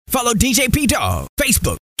Follow DJ P Dog,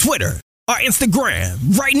 Facebook, Twitter, or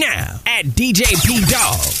Instagram right now at DJ P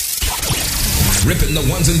Dog. Ripping the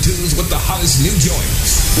ones and twos with the hottest new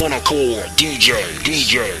joints. Wanna call DJ.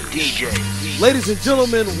 Ladies and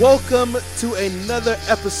gentlemen, welcome to another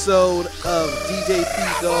episode of DJ P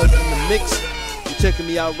Dog in the Mix. You're checking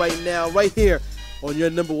me out right now, right here on your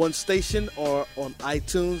number one station or on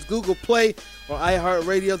iTunes, Google Play, or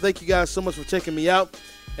iHeartRadio. Thank you guys so much for checking me out.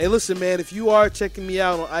 Hey, listen, man, if you are checking me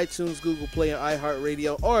out on iTunes, Google Play, and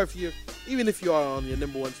iHeartRadio, or even if you are on your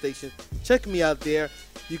number one station, check me out there.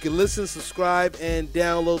 You can listen, subscribe, and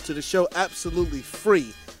download to the show absolutely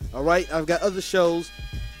free. All right? I've got other shows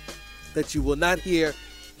that you will not hear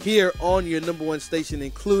here on your number one station,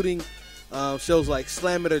 including shows like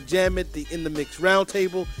Slam It or Jam It, the In the Mix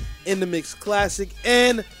Roundtable, In the Mix Classic,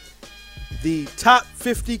 and the Top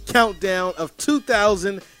 50 Countdown of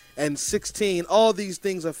 2016. All these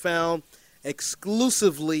things are found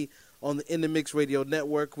exclusively on the In the Mix Radio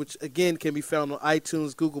Network, which again can be found on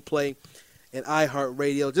iTunes, Google Play, and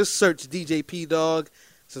iHeartRadio. Just search DJ P Dog,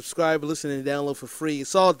 subscribe, listen, and download for free.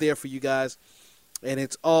 It's all there for you guys, and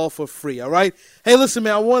it's all for free, all right? Hey, listen,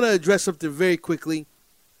 man, I want to address something very quickly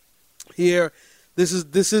here. This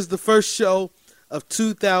is the first show of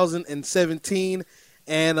 2017,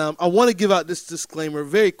 and I want to give out this disclaimer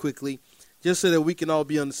very quickly, just so that we can all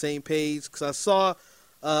be on the same page, because I saw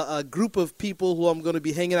a group of people who I'm going to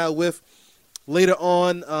be hanging out with later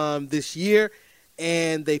on this year,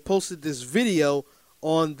 and they posted this video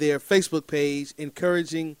on their Facebook page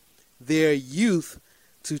encouraging their youth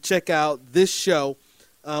to check out this show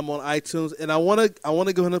on iTunes. And I want to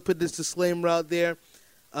go ahead and put this disclaimer out there.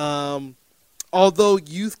 Although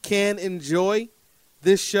youth can enjoy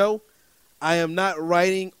this show, I am not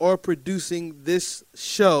writing or producing this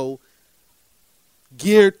show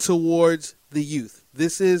geared towards the youth.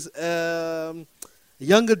 This is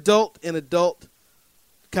young adult and adult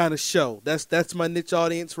kind of show. That's my niche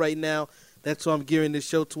audience right now. That's what I'm gearing this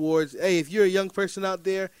show towards. Hey, if you're a young person out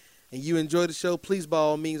there and you enjoy the show, please, by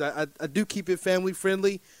all means, I do keep it family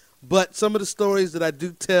friendly, but some of the stories that I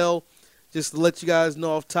do tell, just to let you guys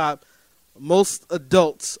know off top, most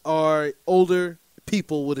adults or older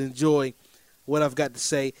people would enjoy what I've got to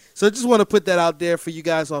say. So I just want to put that out there for you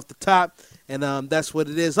guys off the top, and that's what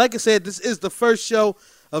it is. Like I said, this is the first show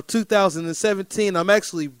of 2017. I'm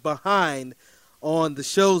actually behind on the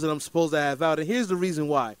shows that I'm supposed to have out, and here's the reason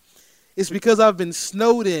why. It's because I've been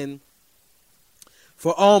snowed in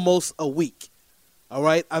for almost a week. All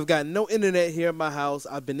right, I've got no internet here in my house.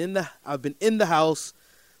 I've been in the house.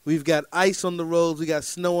 We've got ice on the roads. We got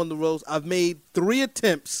snow on the roads. I've made 3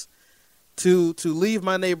 attempts to leave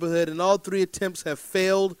my neighborhood, and all 3 attempts have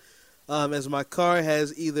failed, as my car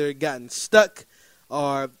has either gotten stuck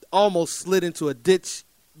or almost slid into a ditch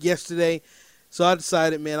yesterday. So I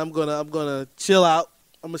decided, man, I'm gonna chill out.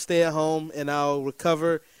 I'm gonna stay at home, and I'll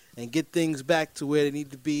recover and get things back to where they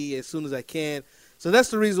need to be as soon as I can. So that's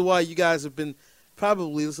the reason why you guys have been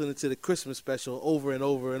probably listening to the Christmas special over and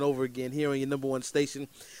over and over again here on your number one station.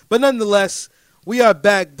 But nonetheless, we are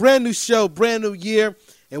back. Brand new show, brand new year,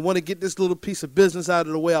 and want to get this little piece of business out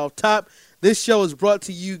of the way off top. This show is brought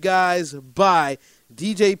to you guys by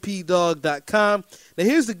DJPdog.com. Now,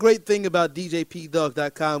 here's the great thing about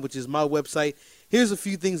DJPdog.com, which is my website. Here's a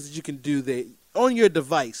few things that you can do there on your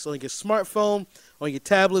device, on your smartphone, on your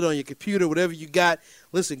tablet, on your computer, whatever you got.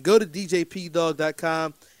 Listen, go to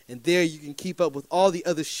DJPdog.com, and there you can keep up with all the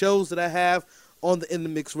other shows that I have on the In the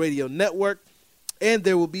Mix Radio Network. And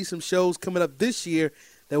there will be some shows coming up this year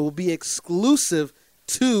that will be exclusive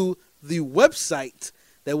to the website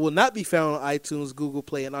that will not be found on iTunes, Google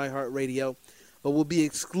Play, and iHeartRadio, but will be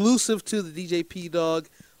exclusive to the DJ P Dog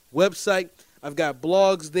website. I've got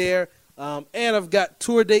blogs there, and I've got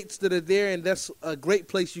tour dates that are there, and that's a great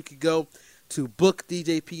place you could go to book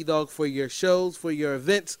DJ P Dog for your shows, for your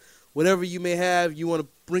events, whatever you may have. You want to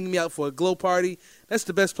bring me out for a glow party, that's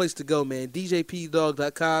the best place to go, man.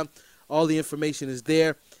 DJPdog.com. All the information is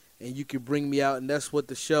there, and you can bring me out, and that's what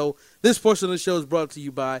this portion of the show is brought to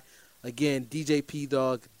you by, again,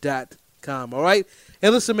 DJPdog.com, all right?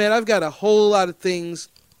 And listen, man, I've got a whole lot of things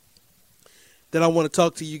that I want to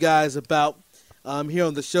talk to you guys about here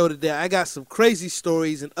on the show today. I got some crazy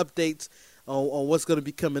stories and updates on what's going to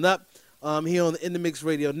be coming up here on the In the Mix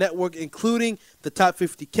Radio Network, including the Top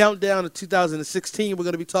 50 Countdown of 2016. We're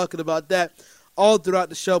going to be talking about that all throughout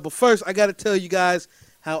the show. But first, I got to tell you guys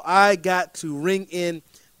how I got to ring in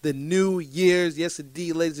the New Year's. Yes,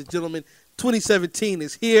 indeed, ladies and gentlemen, 2017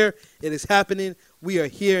 is here. It is happening. We are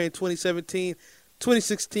here in 2017.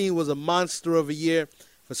 2016 was a monster of a year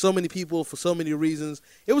for so many people, for so many reasons.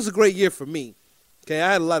 It was a great year for me. Okay,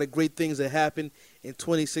 I had a lot of great things that happened in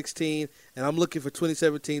 2016, and I'm looking for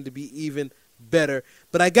 2017 to be even better.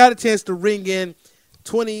 But I got a chance to ring in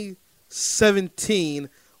 2017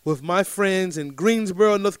 with my friends in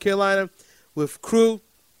Greensboro, North Carolina, with Crew.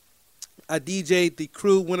 I DJ'd the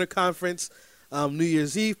Crew Winter Conference New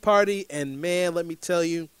Year's Eve party, and man, let me tell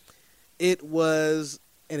you, it was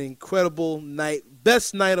an incredible night,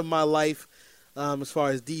 best night of my life as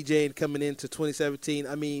far as DJing coming into 2017.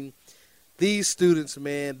 I mean, these students,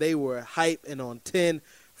 man, they were hype and on 10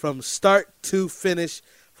 from start to finish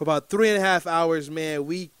for about 3.5 hours, man.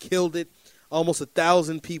 We killed it. Almost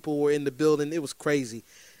 1,000 people were in the building. It was crazy.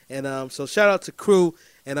 And so shout out to Crew,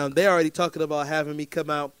 and they're already talking about having me come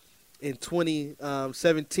out in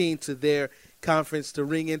 2017 to their conference to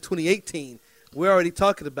ring in 2018. We're already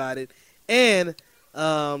talking about it. And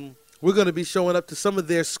we're going to be showing up to some of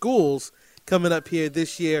their schools coming up here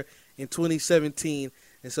this year in 2017.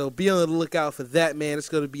 And so be on the lookout for that, man. It's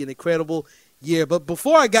going to be an incredible year. But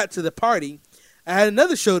before I got to the party, I had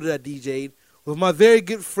another show that I DJ'd with my very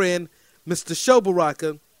good friend, Mr. Sho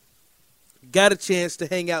Baraka. Got a chance to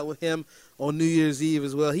hang out with him on New Year's Eve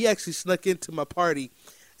as well. He actually snuck into my party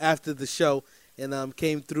after the show and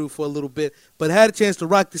came through for a little bit. But I had a chance to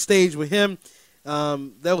rock the stage with him.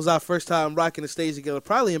 That was our first time rocking the stage together,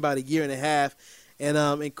 probably in about 1.5 years.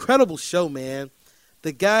 And incredible show, man.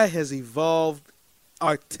 The guy has evolved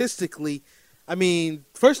artistically. I mean,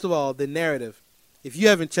 first of all, the narrative. If you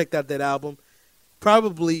haven't checked out that album,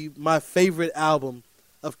 probably my favorite album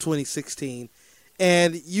of 2016.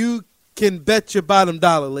 And you can bet your bottom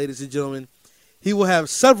dollar, ladies and gentlemen, he will have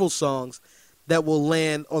several songs that will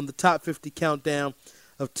land on the top 50 countdown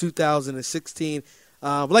of 2016.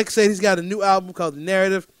 Like I said, he's got a new album called The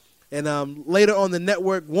Narrative. And later on the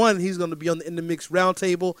Network One, he's going to be on the In The Mix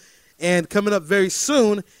Roundtable. And coming up very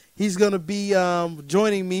soon, he's going to be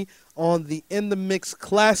joining me on the In The Mix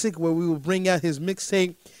Classic, where we will bring out his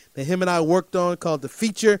mixtape that him and I worked on called The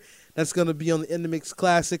Feature. That's going to be on the In The Mix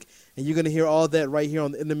Classic. And you're going to hear all that right here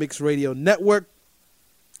on the In The Mix Radio Network.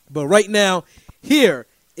 But right now, here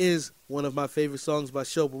is one of my favorite songs by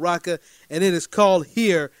Sho Baraka. And it is called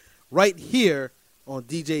Here, right here on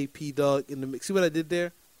DJ P Dog In The Mix. See what I did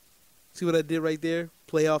there? See what I did right there?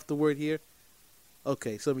 Play off the word here.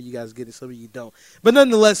 Okay, some of you guys get it, some of you don't. But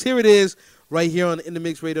nonetheless, here it is, right here on the In The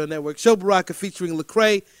Mix Radio Network. Sho Baraka featuring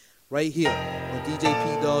Lecrae, right here on DJ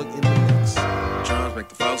P Dog In The Mix. Drums make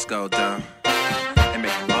the folks go down. They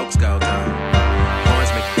make the folks go down.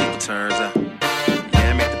 Horns make the people turn up.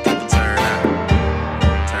 Yeah, make the people turn up.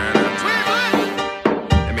 Turn up.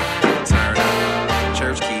 They make the people turn up.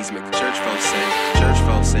 Church keys make the church folks sing. Church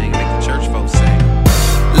folks sing, make the church folks sing.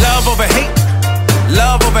 Love over hate,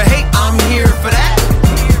 love over hate, I'm here for that.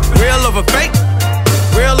 Real over fake,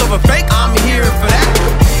 I'm here for that.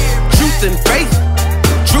 Truth and faith,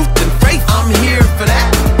 I'm here for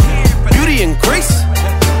that. Beauty and grace,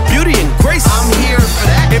 I'm here for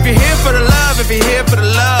that. If you're here for the love, if you're here for the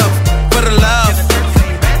love, for the love.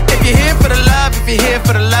 If you're here for the love, if you're here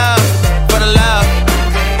for the love, for the love.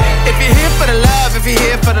 If you're here for the love, if you're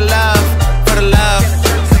here for the love, for the love.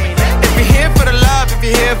 If you're here for the love, if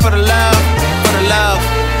you're here for the love, for the love.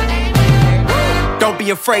 Don't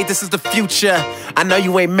be afraid, this is the future. I know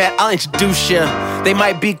you ain't met, I'll introduce ya. They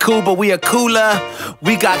might be cool, but we are cooler.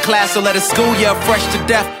 We got class, so let us school ya. Fresh to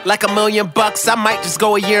death, like $1 million. I might just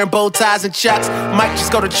go a year in bow ties and chucks. Might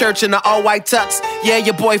just go to church in the all-white tux. Yeah,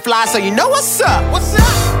 your boy fly, so you know what's up. What's up?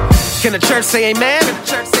 Can the church say amen? Can the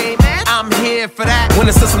church say amen? I'm here for that. When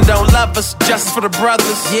the system don't love us, justice for the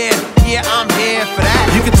brothers. Yeah, I'm here for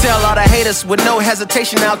that. You can tell all the haters with no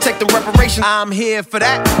hesitation. I'll take the reparations. I'm here for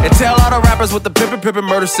that. And tell all the rappers with the pimpin',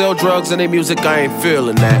 murder, sell drugs, and their music, I ain't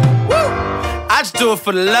feeling that. Woo! I just do it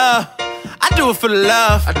for the love. I do it for the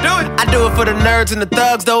love. I do it for the nerds and the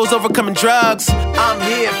thugs, those overcoming drugs. I'm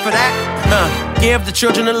here for that. Give the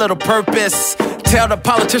children a little purpose. Tell the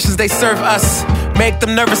politicians they serve us. Make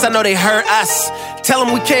them nervous, I know they hurt us. Tell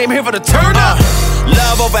them we came here for the turn up.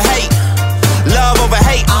 Love over hate,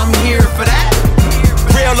 I'm here for that.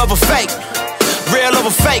 Real over fake,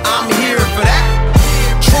 I'm here for that.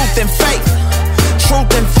 Truth and faith,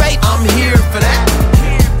 I'm here for that.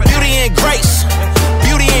 Beauty and grace,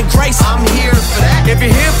 I'm here for that. If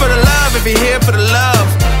you're here for the love, if you're here for the love,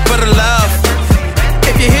 for the love.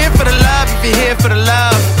 If you're here for the love, if you're here for the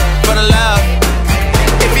love, for the love.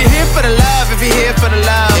 If you're here for the love, if you're here for the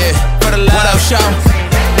love, for the love. What up, Sean?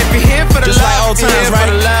 If you're here for the just love, like old if you're times, here right?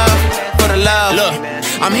 for the love, for the love. Look,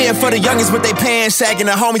 I'm here for the youngins with they pants sagging.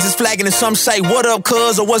 The homies is flagging and some say, what up,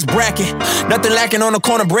 cuz, or what's bracking? Nothing lacking on the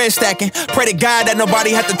corner, bread stacking. Pray to God that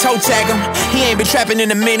nobody had to toe tag him. He ain't been trapping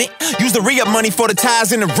in a minute. Use the re-up money for the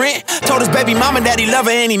ties and the rent. Told his baby mama that he love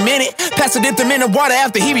her any minute. Pastor dipped him in the water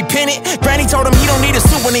after he repented. Granny told him he don't need a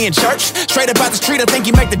suit when he in church. Straight up out the street, I think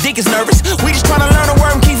he make the deacons nervous. We just tryna learn a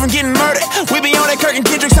word and keep from getting murdered. We be on that Kirk and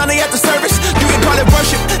Kendrick Sunday at the service. You can call it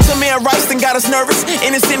worship. To me, Rice done got us nervous.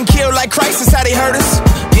 Innocent killed like Christ, that's how they hurt us.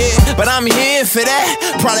 Yeah, but I'm here for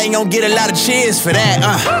that. Probably ain't gonna get a lot of cheers for that.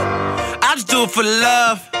 I just do it for the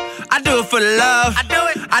love. I do it for the love. I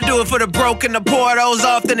do it for the broken, the poor, those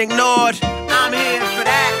often ignored. I'm here for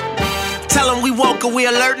that. Tell them we woke and we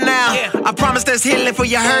alert now. I promise there's healing for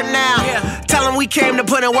your hurt now. Tell them we came to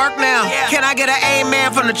put in work now. Can I get an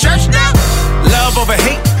amen from the church now? Love over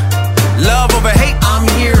hate. Love over hate. I'm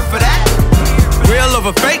here for that. Real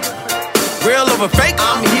over fake. Real over fake.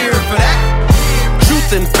 I'm here for that.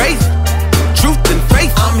 Truth and faith. Truth and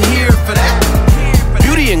faith. I'm here for that.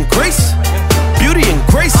 Beauty and grace. Beauty and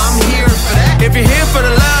grace. I'm here for that. If you're here for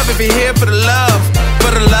the love, if you're here for the love,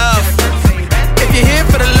 for the love. If you're here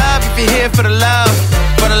for the love, if you're here for the love,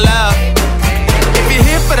 for the love. If you're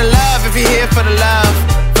here for the love, if you're here for the love,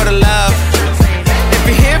 for the love. If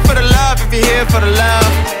you're here for the love, if you're here for the love,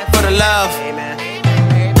 for the love.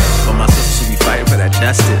 For my sisters who be fighting for that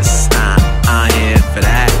justice, I'm here for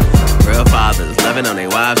that. Real fathers loving on their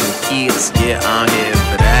wives and kids, yeah, I'm here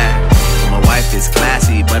for that. My wife is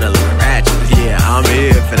classy, but a little ratchet. Yeah, I'm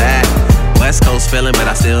here for that. West Coast feeling, but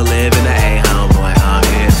I still live in the A-home, boy. I'm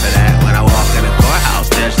here for that. When I walk in the courthouse,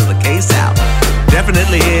 there's still a case out.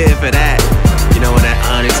 Definitely here for that. You know when that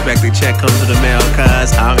unexpected check comes to the mail,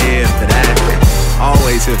 cuz I'm here for that.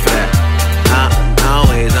 Always here for that.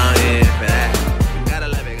 Always, I'm here for that. You gotta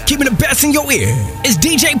love it. Keeping the best in your ear. It's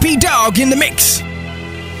DJ P Dog in the mix.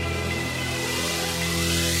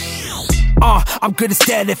 I'm good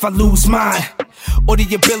instead if I lose mine, or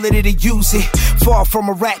the ability to use it. Far from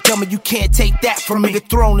a rat dummy, you can't take that from me. The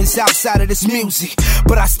throne is outside of this music,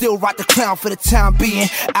 but I still rock the crown for the time being.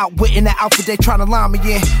 Outwitting the outfit they tryna line me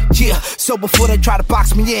in. Yeah, so before they try to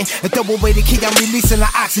box me in, a double weighted key, I'm releasing the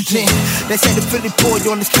oxygen. They say the Philly boy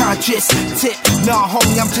on this conscious tip. Nah,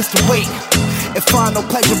 homie, I'm just a weight. And find no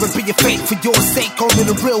pleasure in being fake. For your sake, only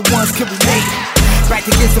the real ones can relate. Back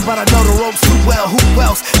against them, but I know the ropes too well. Who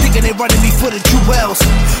else? Thinking they running me for the jewels.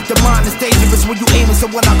 The mind is dangerous when you aiming, so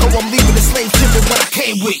when I go, I'm leaving the slave ship and what I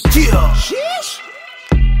came with. Yeah.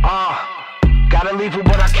 Gotta leave with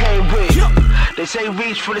what I came with. They say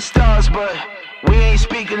reach for the stars, but we ain't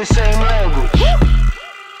speaking the same language.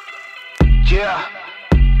 Yeah.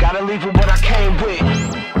 Gotta leave with what I came with.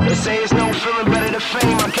 They say it's no feeling better than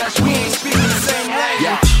fame. I guess we ain't speaking the same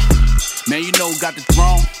language. Man, you know, got the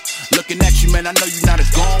throne. Looking at you, man, I know you're not a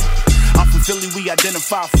gone. I'm from Philly, we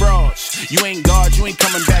identify frauds. You ain't God, you ain't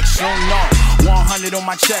coming back soon, no. 100 on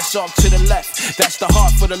my chest, off to the left. That's the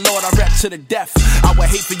heart for the Lord, I rap to the death. I would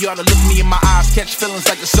hate for y'all to look me in my eyes, catch feelings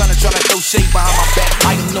like the sun and try to throw shade behind my back.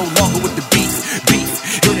 I am no longer with the beef.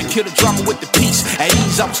 Here to kill the drama with the peace. At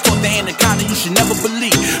ease, I was taught the anaconda, you should never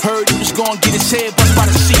believe. Heard he was gonna get his head bust by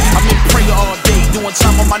the seat. I'm in prayer all day, doing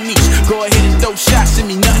time on my knees. Go ahead and throw shots, it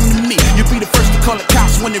mean nothing to me. You be the first to call the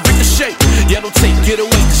cops when they ricochet. Yellow tape, get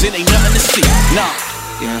away, cause it ain't nothing to see. Nah.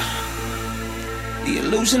 Yeah. The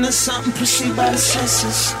illusion of something perceived by the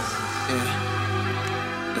senses. Yeah.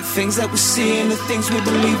 The things that we see and the things we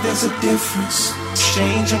believe, there's a difference.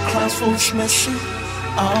 Exchange our crowns for what's missing.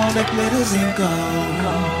 All that glitters ain't gold.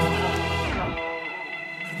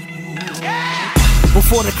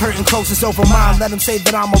 Before the curtain closes over mine, let them say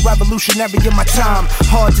that I'm a revolutionary in my time.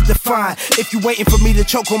 Hard to define. If you waiting for me to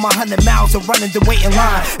choke on my 100 miles of running the waiting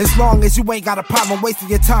line, as long as you ain't got a problem wasting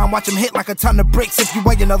your time, watch them hit like a ton of bricks if you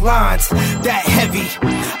weighing the lines. That heavy.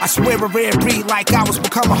 I swear a rare breed like I was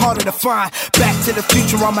becoming harder to find. Back to the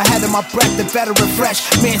future, I'm ahead of my breath, the veteran fresh.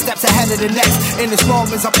 Man steps ahead of the next. And as long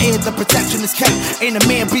as I'm in, the protection is kept. Ain't a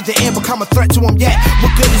man breathe the air, become a threat to him yet.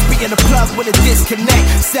 What good is being a plug with a disconnect?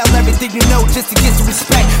 Sell everything you know just to get some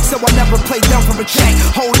respect. So I never play dumb for a check.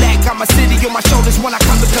 Hold that, got my city on my shoulders when I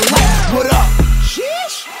come to collect. What up?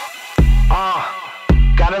 Sheesh.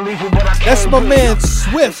 Gotta leave with what I came That's my with. man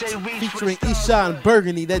Swift featuring Eshawn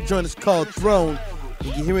Burgundy. That joint is called Throne.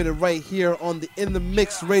 And you're hearing it right here on the In The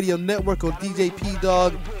Mix Radio Network on DJ P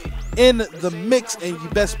Dog In The Mix. And you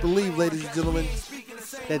best believe, ladies and gentlemen,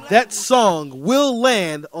 that song will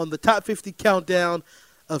land on the top 50 countdown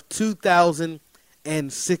of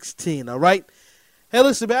 2016. All right? Hey,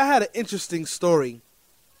 listen, man, I had an interesting story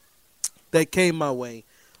that came my way.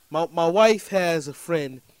 My wife has a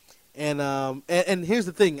friend, and here's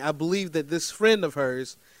the thing. I believe that this friend of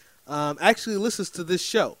hers actually listens to this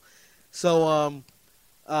show. So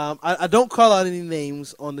I don't call out any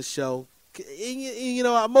names on the show.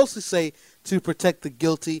 I mostly say to protect the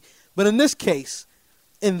guilty. But in this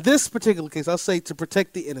particular case, I'll say to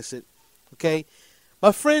protect the innocent. Okay?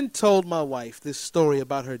 My friend told my wife this story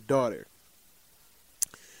about her daughter.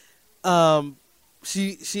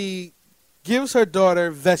 She gives her daughter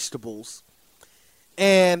vegetables,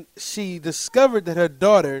 and she discovered that her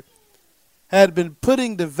daughter had been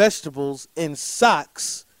putting the vegetables in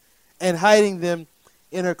socks and hiding them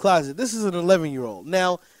in her closet. This is an 11-year-old.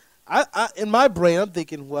 Now, I in my brain, I'm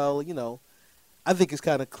thinking, well, I think it's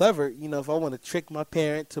kind of clever. If I want to trick my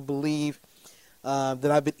parent to believe that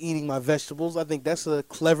I've been eating my vegetables, I think that's a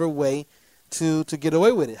clever way to get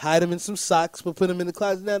away with it. Hide them in some socks, but put them in the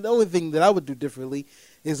closet. Now, the only thing that I would do differently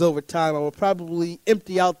is over time I would probably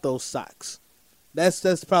empty out those socks.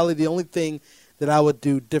 That's probably the only thing that I would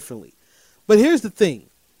do differently. But here's the thing.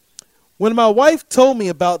 When my wife told me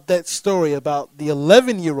about that story about the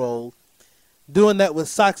 11-year-old doing that with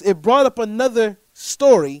socks, it brought up another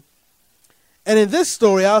story. And in this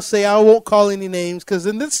story, I'll say I won't call any names, because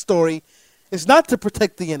in this story, it's not to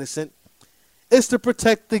protect the innocent. It's to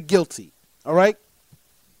protect the guilty. All right?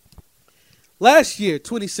 Last year,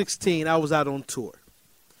 2016, I was out on tour.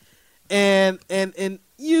 And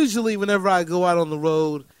usually whenever I go out on the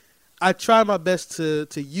road, I try my best to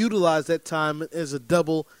utilize that time as a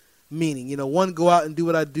double meaning. One, go out and do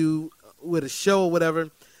what I do with a show or whatever,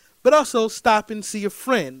 but also stop and see a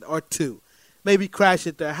friend or two. Maybe crash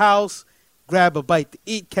at their house, grab a bite to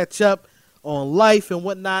eat, catch up on life and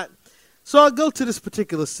whatnot. So I'll go to this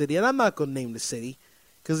particular city, and I'm not going to name the city,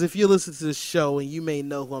 because if you listen to the show and you may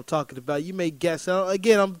know who I'm talking about, you may guess.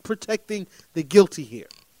 Again, I'm protecting the guilty here.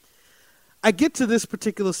 I get to this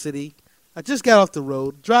particular city. I just got off the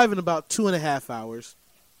road, driving about 2.5 hours.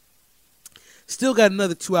 Still got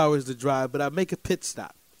another 2 hours to drive, but I make a pit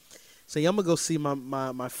stop. Say, I'm going to go see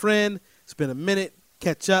my friend, spend a minute,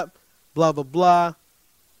 catch up, blah, blah, blah,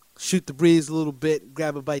 shoot the breeze a little bit,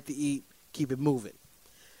 grab a bite to eat, keep it moving.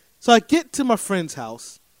 So I get to my friend's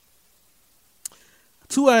house,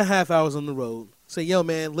 2.5 hours on the road. Say, yo,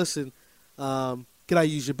 man, listen, can I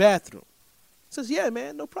use your bathroom? He says, yeah,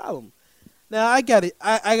 man, no problem. Now I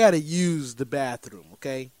gotta use the bathroom,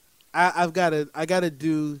 okay? I gotta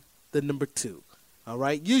do the number 2. All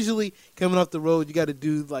right. Usually coming off the road, you gotta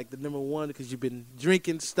do like the number 1 because you've been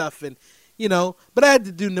drinking stuff and But I had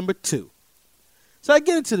to do number 2. So I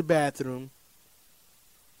get into the bathroom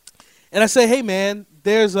and I say, hey man,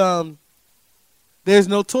 there's no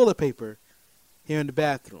toilet paper here in the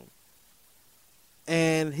bathroom.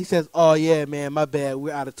 And he says, oh yeah, man, my bad,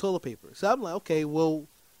 we're out of toilet paper. So I'm like, okay, well,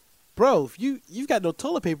 bro, if you've got no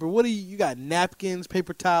toilet paper, what do you got? Napkins,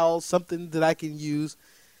 paper towels, something that I can use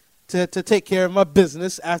to take care of my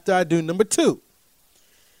business after I do number 2.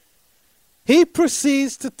 He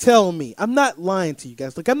proceeds to tell me, I'm not lying to you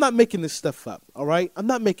guys. Like, I'm not making this stuff up, all right? I'm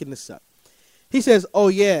not making this up. He says, oh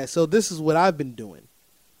yeah, so this is what I've been doing.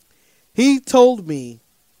 He told me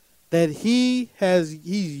that he's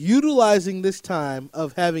utilizing this time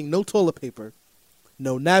of having no toilet paper,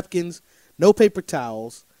 no napkins, no paper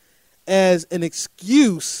towels, as an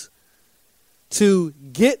excuse to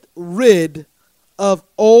get rid of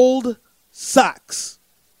old socks.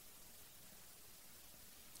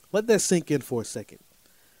 Let that sink in for a second.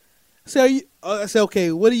 I say,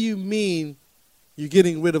 okay, what do you mean you're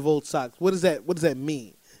getting rid of old socks? What does that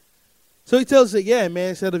mean? So he tells us, yeah, man,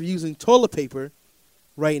 instead of using toilet paper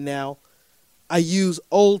right now, I use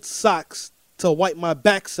old socks to wipe my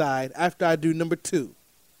backside after I do number 2.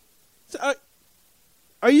 So,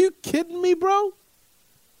 are you kidding me, bro?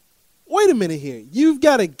 Wait a minute here. You've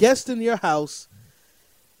got a guest in your house,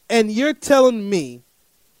 and you're telling me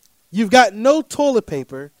you've got no toilet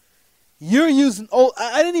paper. You're using old...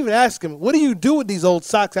 I didn't even ask him, what do you do with these old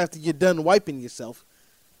socks after you're done wiping yourself?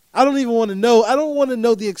 I don't even want to know. I don't want to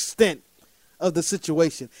know the extent of the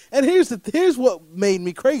situation. And here's what made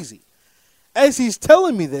me crazy. As he's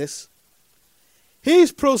telling me this,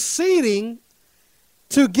 he's proceeding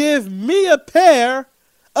to give me a pair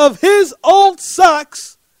of his old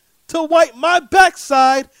socks to wipe my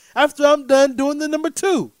backside after I'm done doing the number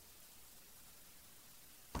 2.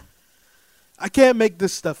 I can't make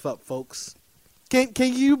this stuff up, folks. Can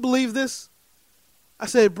you believe this? I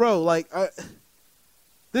said, bro, like,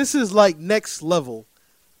 this is like next level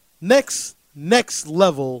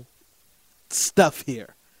stuff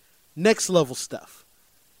here. Next level stuff.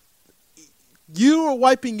 You are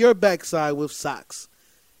wiping your backside with socks.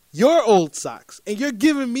 Your old socks. And you're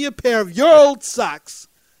giving me a pair of your old socks.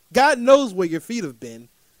 God knows where your feet have been.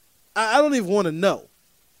 I don't even want to know.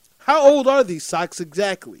 How old are these socks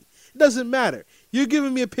exactly? It doesn't matter. You're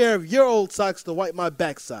giving me a pair of your old socks to wipe my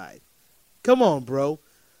backside. Come on, bro.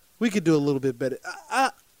 We could do a little bit better.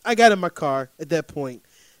 I got in my car at that point,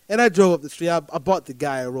 and I drove up the street. I bought the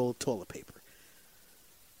guy a roll of toilet paper.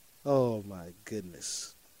 Oh, my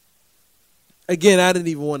goodness. Again, I didn't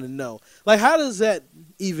even want to know. Like, how does that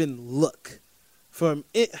even look?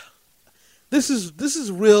 This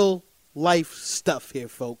is real life stuff here,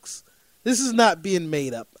 folks. This is not being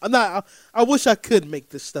made up. I wish I could make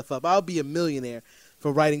this stuff up. I'll be a millionaire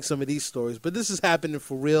for writing some of these stories. But this is happening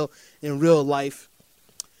for real in real life.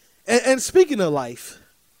 And speaking of life,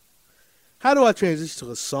 how do I transition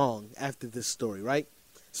to a song after this story, right?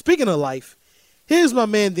 Speaking of life, here's my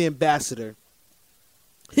man, The Ambassador.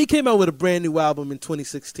 He came out with a brand new album in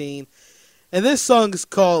 2016. And this song is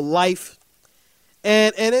called Life.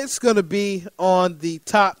 And it's going to be on the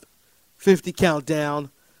top 50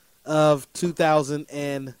 countdown of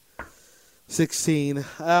 2016.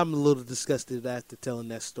 I'm a little disgusted after telling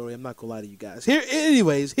that story. I'm not going to lie to you guys. You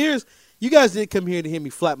guys didn't come here to hear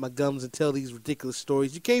me flap my gums and tell these ridiculous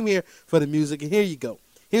stories. You came here for the music, and here you go.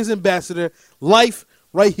 Here's Ambassador, Life,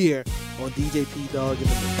 right here on DJ P Dog in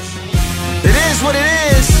the Mix. It is what it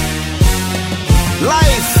is.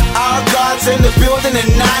 Life, our God's in the building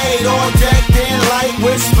tonight, all decked in light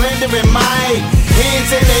with splendor and might.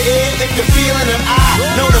 Hands in the air if you're feeling it.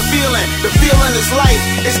 I know the feeling is life.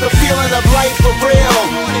 It's the feeling of life for real.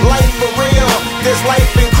 Life for real. There's life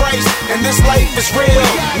in Christ, and this life is real.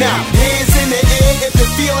 Now, hands in the air if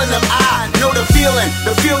you're feeling them. I know the feeling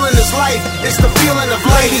is life. It's the feeling of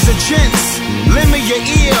life. Ladies and gents, lend me your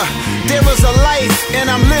ear. There was a life, and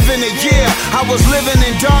I'm living it, yeah. I was living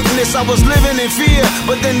in darkness, I was living in fear.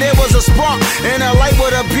 But then there was a spark, and a light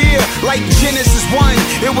would appear. Like Genesis 1,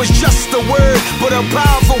 it was just a word, but a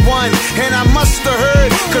powerful one. And I must have heard,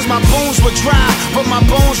 cause my bones were dry, but my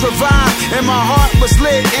bones revived. And my heart was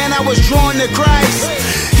lit, and I was drawn to Christ.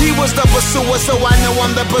 He was the pursuer, so I know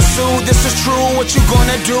I'm the pursued. This is true, what you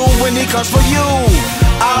gonna do when he comes for you?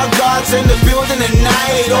 Our God's in the building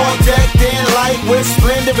tonight, all decked in light with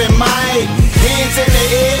splendor and might. Hands in the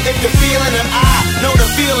air if you're feeling them. I know the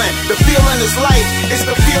feeling is life. It's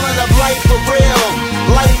the feeling of life for real.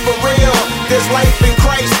 Life for real. There's life in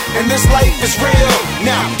Christ, and this life is real.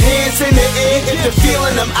 Now, hands in the air if you're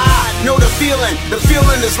feeling them. I know the feeling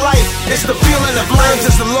is life. It's the feeling of life.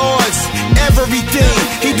 Is the Lord's everything.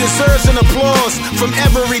 He deserves an applause from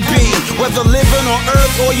every being, whether living on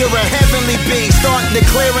earth or you're a heavenly being. Start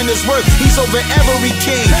declaring his worth. He's over every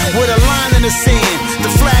king with a line in the sand,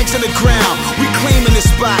 the flags in the ground. We claiming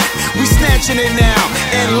this spot, we snatching it now.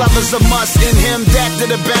 And love is a must in him that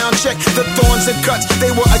did abound. Check the thorns and cuts,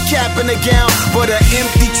 they were a cap and a gown, but an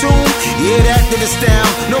empty tomb, yeah, that did us down.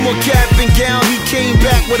 No more cap and gown, he came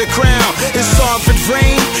back with a crown. His sovereign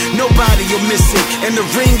reign, nobody will miss it. And the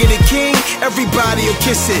ring of the king, everybody will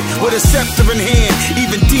kiss it. With a scepter in hand,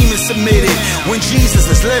 even demons submitted. When Jesus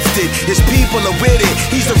is lifted, his people are with it.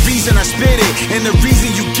 He's the reason I spit it, and the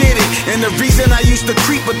reason you get it, and the reason I used to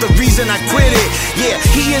creep, but the reason I quit it. Yeah,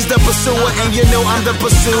 he is the pursuer, and you know I'm the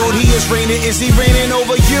pursued. He is reigning, is he reigning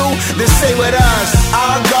over you? Then say with us.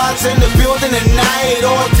 Our God's in the building tonight,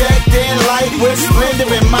 all decked in light with splendor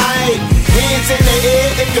and might. Hands in the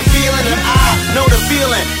air if you're feeling it. I know the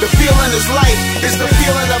feeling is life. It's the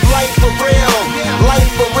feeling of life for real. Life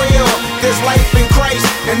for real. There's life in Christ,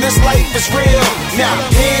 and this life is real. Now,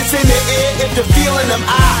 hands in the air if you're feeling them.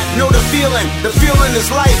 I know the feeling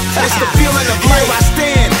is life. It's the feeling of life. Here I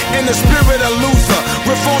stand in the spirit of Luther,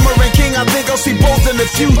 reformer and king. I think I'll see both in the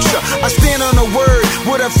future. I stand on the word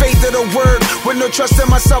with a faith of the word. With no trust in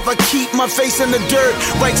myself, I keep my face in the dirt.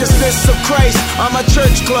 Righteousness of Christ on my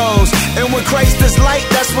church clothes. And when Christ is light,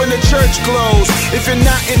 that's when the church glows. If you're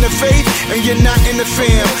not in the faith and you're not in the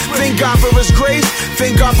fam, thank God for his grace,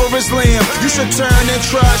 thank God for his lamb. You should turn and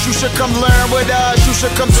trust, you should come learn with us. You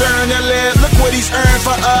should come turn and live. Look what he's earned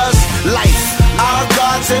for us. Life. Our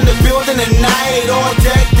God's in the building tonight, all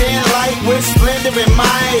decked in light with splendor and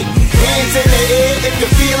might. Hands in the air if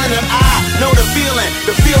you're feeling them. I know the feeling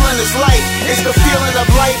is life. It's the feeling of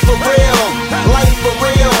life for real. Life for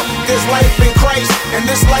real. There's life in Christ, and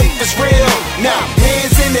this life is real. Now,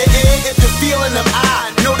 hands in the air if you're feeling them.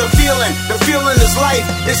 I know the feeling is life.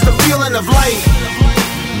 It's the feeling of life.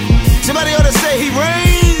 Somebody ought to say he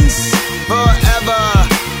reigns forever.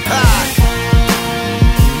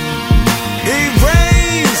 He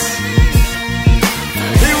reigns.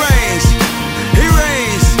 He reigns. He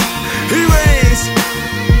reigns. He reigns.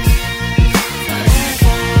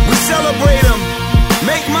 We celebrate him.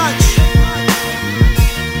 Make much.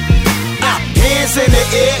 Hands in the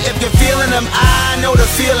yeah. If you're feeling them, I know the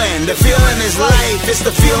feeling. The feeling is life. It's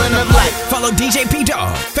the feeling of life. Follow DJ P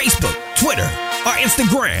Dog, Facebook, Twitter, or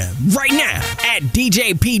Instagram right now at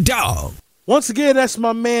DJ P Dog. Once again, that's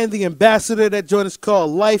my man, the ambassador. That joint is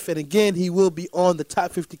called Life. And again, he will be on the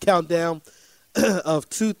top 50 countdown of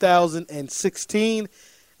 2016.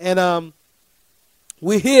 And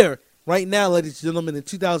we're here right now, ladies and gentlemen, in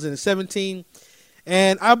 2017.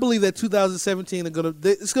 And I believe that 2017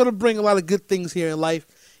 it's gonna bring a lot of good things here in life.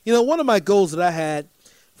 You know, one of my goals that I had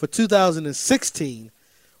for 2016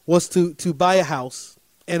 was to buy a house.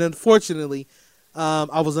 And unfortunately,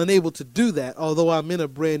 I was unable to do that, although I'm in a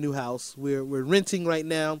brand new house. We're renting right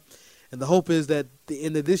now, and the hope is that at the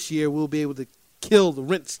end of this year we'll be able to kill the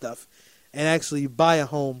rent stuff and actually buy a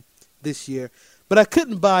home this year. But I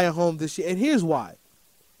couldn't buy a home this year, and here's why.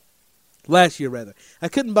 Last year, rather. I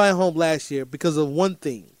couldn't buy a home last year because of one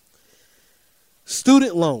thing.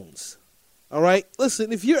 Student loans. All right?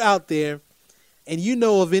 Listen, if you're out there and you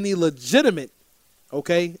know of any legitimate,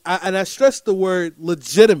 okay, and I stress the word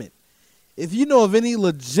legitimate, if you know of any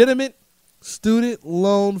legitimate student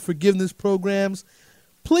loan forgiveness programs,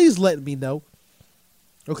 please let me know.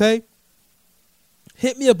 Okay?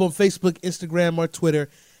 Hit me up on Facebook, Instagram, or Twitter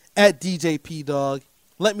at DJ P Dog.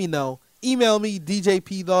 Let me know. Email me,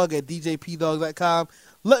 djpdog at djpdog.com.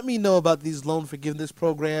 Let me know about these loan forgiveness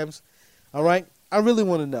programs. All right? I really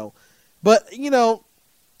want to know. But, you know,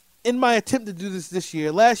 in my attempt to do this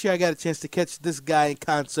year, last year I got a chance to catch this guy in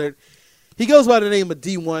concert. He goes by the name of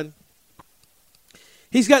D1.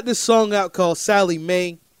 He's got this song out called Sally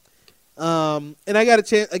Mae. And I got a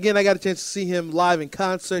chance to see him live in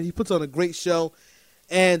concert. He puts on a great show.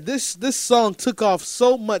 And this song took off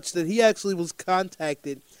so much that he actually was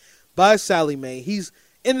contacted by Sally Mae.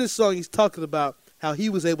 In this song, he's talking about how he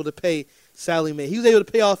was able to pay Sally Mae. He was able to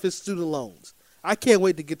pay off his student loans. I can't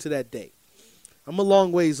wait to get to that day. I'm a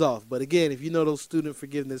long ways off. But again, if you know those student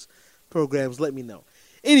forgiveness programs, let me know.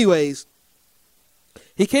 Anyways,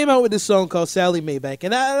 he came out with this song called Sally Mae Bank.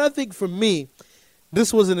 And I think for me,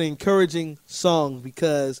 this was an encouraging song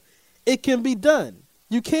because it can be done.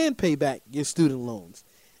 You can pay back your student loans.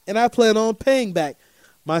 And I plan on paying back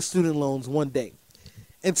my student loans one day.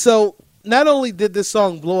 And so not only did this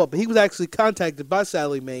song blow up, but he was actually contacted by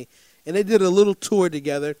Sally Mae. And they did a little tour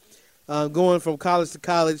together, going from college to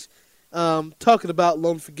college, talking about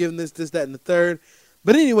loan forgiveness, this, that, and the third.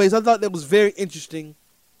 But anyways, I thought that was very interesting.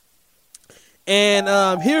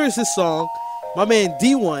 And here is his song. My man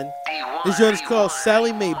D1. This joint is called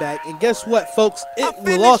Sally Mae Bank. And guess what, folks? It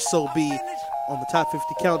will also be on the top 50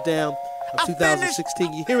 countdown of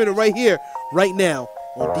 2016. You're hearing it right here, right now,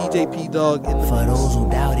 on DJ P Dog in the For those who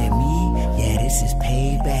doubted me, yeah, this is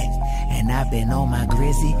payback. And I've been on my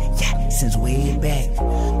grizzy, yeah, since way back.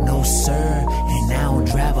 No sir, and I don't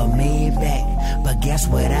drive a Maybach. But guess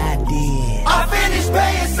what I did? I finished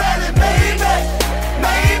paying Sally Mae back.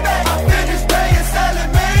 Maybach. I finished paying Sally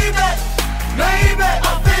Mae back. Maybach.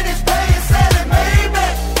 I finished paying Sally Mae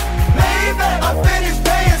back. Maybach. I finished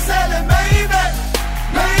paying Sally Mae back.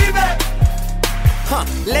 Maybach.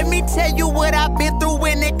 Let me tell you what I've been through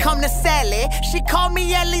when it come to Sally. She call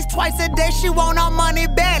me at least twice a day, she want our money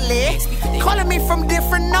badly. Calling me from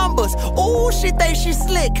different numbers, ooh, she think she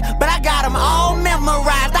slick. But I got them all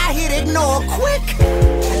memorized, I hit ignore quick.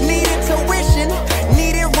 Needed tuition,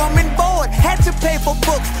 needed room and board. Had to pay for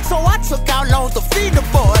books, so I took out loans to feed the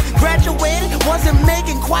boy. Graduated, wasn't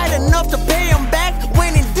making quite enough to pay him back.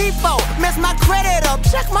 Went in default, messed my credit up,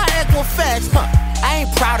 check my Equifax. I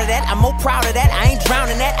ain't proud of that, I'm more proud of that. I ain't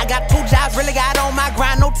drowning that. I got 2 jobs, really got on my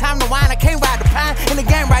grind. No time to whine, I can't ride the pine. In the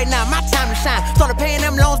game right now, my time to shine. Started paying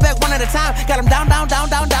them loans back one at a time. Got them down,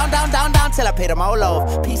 till I paid them all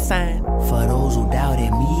off. Peace sign. For those who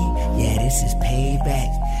doubted me, yeah, this is payback.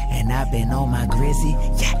 And I've been on my grizzy,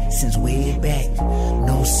 yeah, since way back.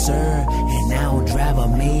 No sir, and I don't drive a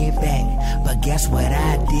Maybach. But guess what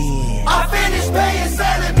I did? I finished paying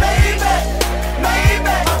Sally Mae back.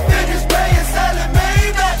 Maybach. I finished paying Sally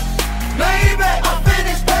Mae back. Maybach. I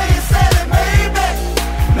finished paying Sally Mae back.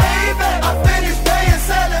 Maybach. I finished paying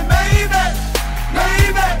Sally Mae back.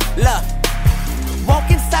 Maybach. Look, walk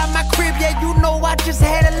inside my crib, yeah, you know I just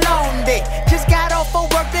had a long day. Just got off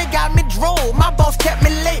of work, they got me drove. My boss kept me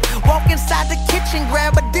late. Walk inside the kitchen,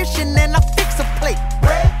 grab a dish, and then I fix a plate.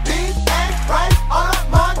 Bread, beef, and rice on a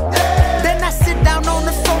Monday. Then I sit down on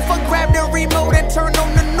the sofa, grab the remote, and turn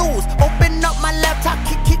on the news. Open up my laptop,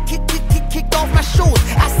 kick off my shoes.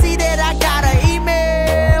 I see that I got an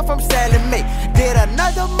email from Sally Mae. Did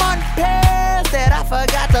another month pass that I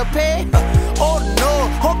forgot to pay? Oh no,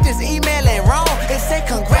 hope this email ain't wrong. It said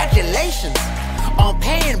congratulations on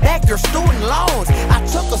paying back your student loans. I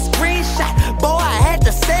took a screenshot, boy, I had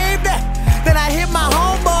had to save that. Then I hit my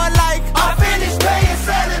homeboy like, I finished paying,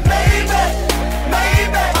 selling Maybach,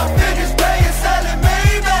 Maybach. I finished paying, selling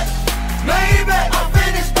Maybach, Maybach. I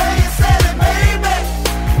finished paying, selling Maybach,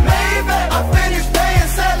 Maybach. I finished paying,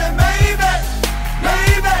 selling Maybach,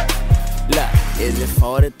 Maybach. look, is it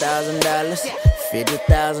 $40,000,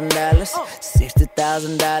 $50,000,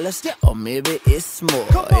 $60,000, or maybe it's more?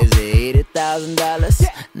 Is it $80,000,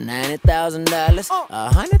 $90,000,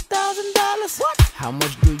 $100,000? How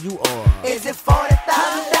much do you owe? Is it $40,000,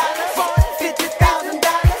 $50,000,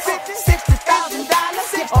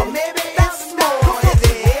 $60,000, or maybe it's more? Is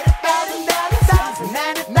it $80,000,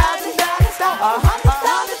 $90,000,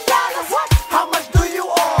 $100,000? How much do you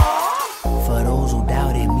owe? For those who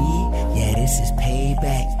doubted me, yeah, this is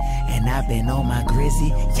payback. And I've been on my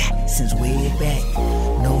grizzy, yeah, since way back.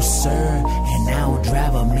 No sir, and I don't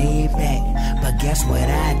drive a Maybach. But guess what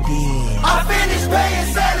I did? I finished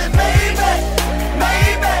paying, selling Maybach,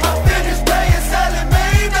 Maybach. I finished paying, selling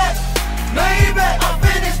Maybach, Maybach. I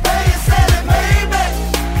finished paying, selling Maybach,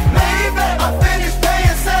 Maybach. I finished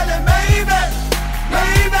paying, selling Maybach,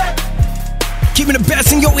 Maybach. Keeping the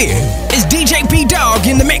best in your ear is DJ P Dog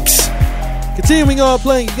in the mix. Continuing on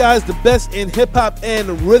playing you guys the best in hip-hop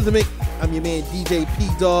and rhythmic. I'm your man DJ P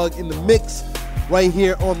Dog in the mix right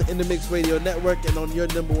here on the In The Mix Radio Network and on your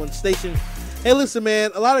number one station. Hey, listen,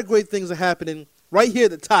 man, a lot of great things are happening right here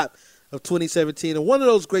at the top of 2017. And one of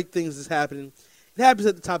those great things is happening. It happens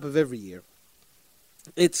at the top of every year.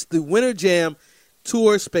 It's the Winter Jam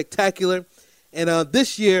Tour Spectacular. And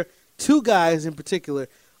this year, two guys in particular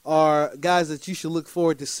are guys that you should look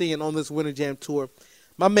forward to seeing on this Winter Jam Tour.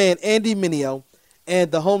 My man Andy Mineo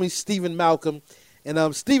and the homie Stephen Malcolm.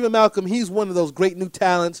 And Stephen Malcolm, he's one of those great new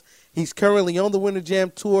talents. He's currently on the Winter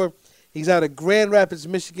Jam Tour. He's out of Grand Rapids,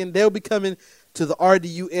 Michigan. They'll be coming to the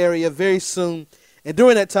RDU area very soon. And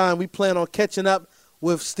during that time, we plan on catching up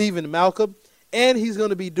with Stephen Malcolm. And he's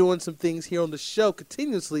going to be doing some things here on the show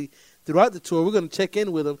continuously throughout the tour. We're going to check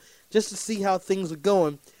in with him just to see how things are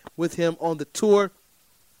going with him on the tour.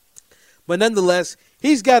 But nonetheless,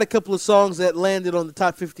 he's got a couple of songs that landed on the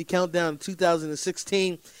Top 50 Countdown in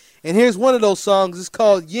 2016. And here's one of those songs. It's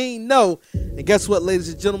called You Ain't Know. And guess what, ladies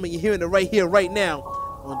and gentlemen? You're hearing it right here, right now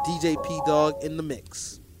on DJ P Dog in the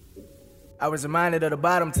Mix. I was reminded of the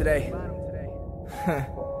bottom today.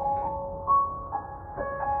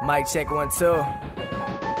 Mic check 1, 2.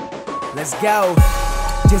 Let's go.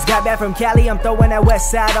 Just got back from Cali, I'm throwing that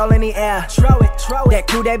west side all in the air. Throw it. That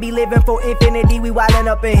crew that be living for infinity, we wildin'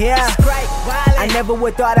 up in here. I never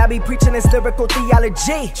would thought I'd be preaching this lyrical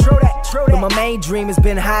theology. True that. But my main dream has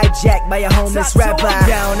been hijacked by a homeless rapper.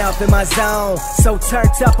 Down off in my zone, so turned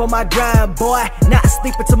up on my grind, boy. Not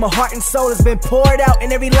sleeping till my heart and soul has been poured out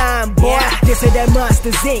in every line, boy. This is that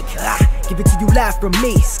Monsters Inc. Give it to you live from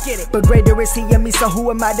me. But greater is he in me, so who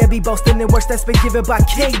am I to be boasting in works that's been given by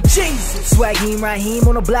King Jesus? Swagheem Raheem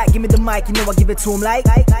on the block, give me the mic, you know I give it to him like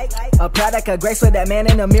a product of grace with that man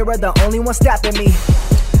in the mirror, the only one stopping me.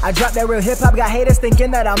 I dropped that real hip-hop, got haters thinking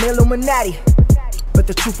that I'm Illuminati. But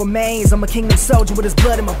the truth remains, I'm a kingdom soldier with his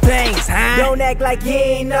blood in my veins, huh? Don't act like you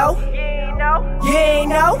ain't know. You ain't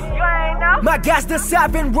know. My God's the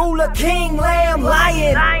sovereign ruler, king, lamb,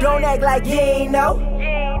 lion. Don't act like you ain't know.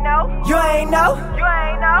 You ain't know.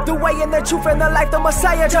 The way and the truth and the life, the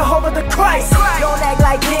Messiah, Jehovah the Christ. Don't act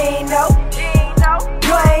like you ain't know.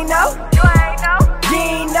 You ain't know. You ain't know. You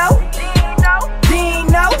ain't know.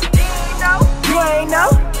 You ain't know.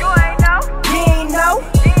 You ain't know.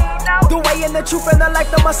 The way and the truth and the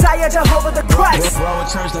life, the Messiah, Jehovah the Christ. We're all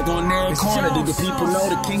church like on every corner. Do the people know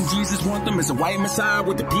that King Jesus want them as a white Messiah?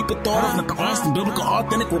 What the people thought of, like the awesome, biblical,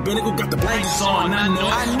 authentic, rabbinical, got the blinders on. I know.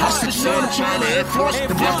 I see Sean trying to enforce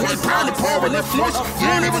the black white power, the power and influence. You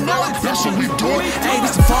don't even know it. That's what we do. Hey,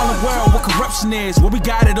 this a fallen world where corruption is. Where we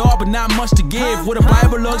got it all, but not much to give. Where the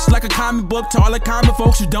Bible looks like a comic book to all the common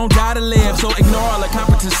folks who don't die to live. So ignore all the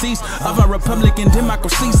competencies of our Republican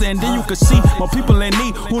democracies, and then you can see more people in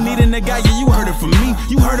need who need a nigga. Yeah, you heard it from me,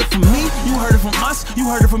 you heard it from me, you heard it from us, you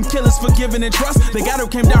heard it from killers, forgiving and trust. The God who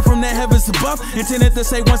came down from the heavens above, intended to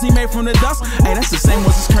say once he made from the dust. Hey, that's the same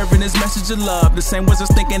ones that's curving his message of love, the same ones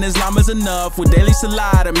that's thinking Islam is enough. With daily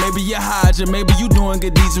salat, or maybe you're Hajj, or maybe you doing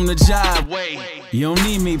good deeds on the job. Wait, you don't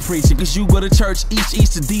need me preaching, cause you go to church each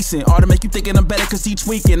Easter decent, or to make you thinking I'm better cause each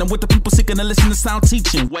weekend I'm with the people seeking to listen to sound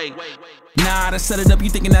teaching. Wait. Nah, I set it up, you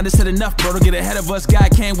thinking that it's said enough, bro, don't get ahead of us. God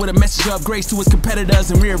came with a message of grace to his competitors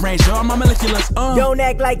and rearranged all my moleculars. Don't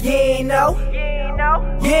act like you ain't know.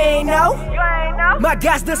 You ain't know. My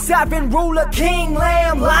God's the sovereign ruler, king,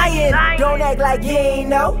 lamb, lion. Don't act like you ain't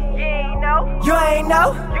know. You ain't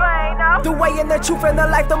know. The way and the truth and the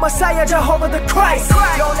life, the Messiah, Jehovah the Christ.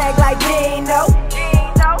 Don't act like you ain't know.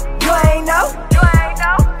 You ain't know. You ain't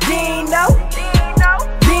know. You ain't know.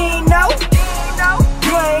 You ain't know.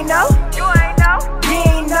 You ain't know. You ain't know. You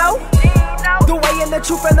ain't know. The way and the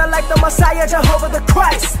truth and the life, the Messiah, Jehovah the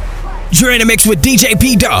Christ. You're in a mix with DJ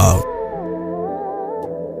P Dog.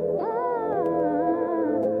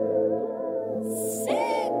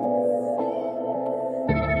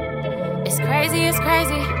 It's crazy, it's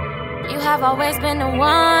crazy. You have always been the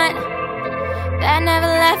one that never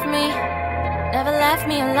left me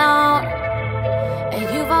alone. And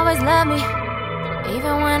you've always loved me,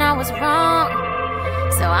 even when I was wrong.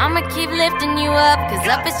 So I'ma keep lifting you up, cause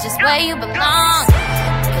up is just where you belong.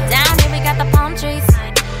 But down here we got the palm trees,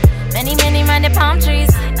 many, many-minded palm trees.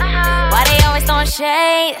 Why they always throwing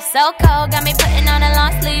shade? So cold, got me putting on the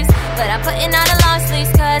long sleeves. But I'm putting on the long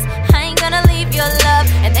sleeves, cause I ain't gonna leave your love.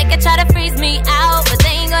 And they can try to freeze me out, but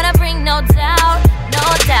they ain't gonna bring no doubt. No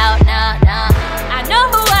doubt, nah, nah. I know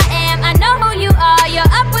who I am, I know who you are. You're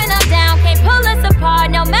up when I'm down, can't pull us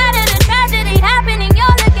apart. No matter the tragedy happening,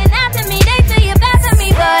 you're looking after me. They say you're bad to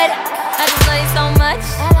me, but I just love you so much.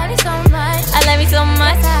 I love you so much. I love you so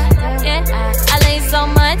much. Yeah, I love you so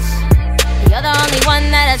much. You're the only one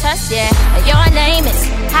that I trust, yeah. Your name is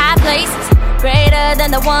high places, greater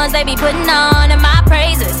than the ones they be putting on in my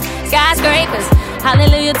praises. Skyscrapers,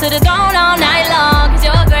 hallelujah to the throne all night long. Cause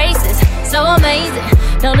your grace is so amazing.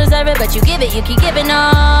 Don't deserve it, but you give it, you keep giving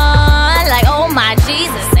on. Like, oh my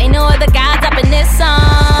Jesus, ain't no other gods up in this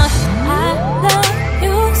song. I love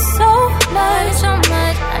you so much, so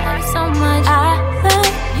much. I love you so much. I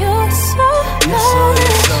love you so much.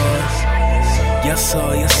 Yes,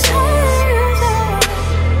 sir, yes, sir.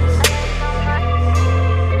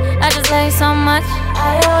 I just love you so much.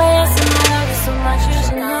 I love you so much. You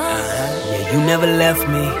should know. Yeah, you never left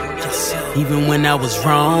me, even when I was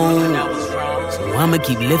wrong. So I'ma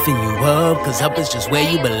keep lifting you up, cause up is just where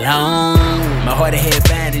you belong. My heart had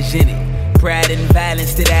bandage in it, pride and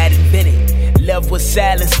violence that I'd invented. Love was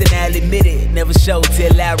silenced and I'll admit it. Never showed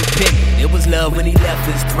till I repented. It was love when he left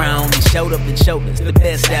his throne. He showed up and showed us the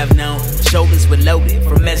best I've known. Shoulders were loaded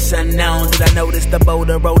from mess unknown. Did I notice the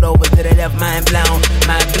boulder rolled over till they left mind blown?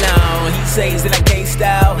 Mind blown. He says that I can't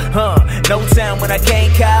style, no time when I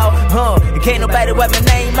can't call, and can't nobody wipe my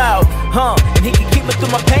name out, and he can keep me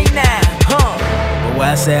through my pain now, But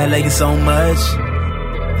why I say I like you so much,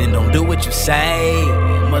 then don't do what you say.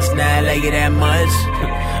 Must not like it that much.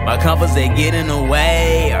 My comforts, they get in the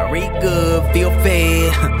way. I read good, feel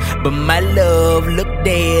fed, but my love look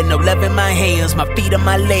dead. No love in my hands, my feet on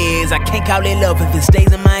my legs. I can't call it love if it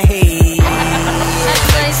stays in my head. I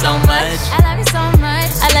love you so much. I love you so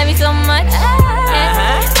much. I love you so much.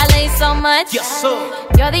 Yeah. I love you so much. Yes, sir.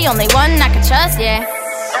 You're the only one I can trust, yeah.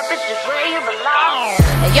 That bitch is where you belong.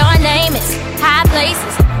 Your name is high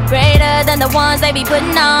places, greater than the ones they be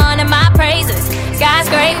putting on in my praises.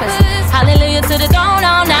 Skyscrapers, hallelujah to the throne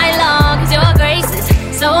all night long. Cause your grace is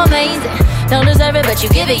so amazing. Don't deserve it, but you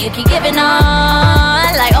give it, you keep giving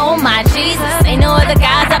on. Like, oh my Jesus, ain't no other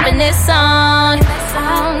gods up in this song. This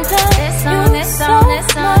song, this song, this song, this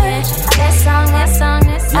song, this song, this song,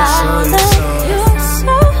 this song. I love you so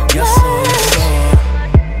much.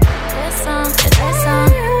 This song, this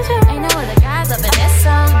song, ain't no other gods up in this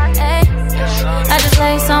song. Hey, I just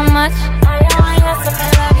love you so much. I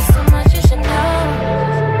love you so much, you should know.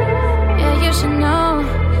 Yeah, you should know.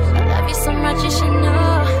 I love you so much, you should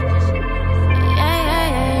know.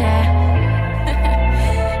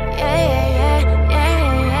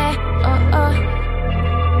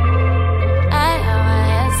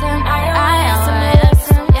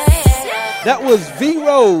 That was V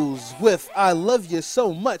Rose with I Love You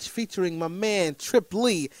So Much featuring my man Trip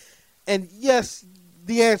Lee. And yes,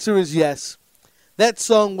 the answer is yes. That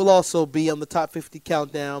song will also be on the top 50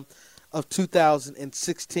 countdown of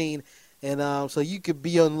 2016. And so you could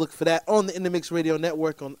be on the look for that on the In The Mix Radio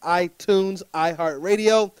Network on iTunes,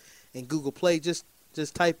 iHeartRadio, and Google Play. Just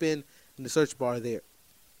type in the search bar there.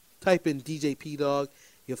 Type in DJ P Dog.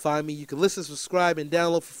 You'll find me. You can listen, subscribe, and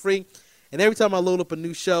download for free. And every time I load up a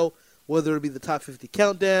new show, whether it be the Top 50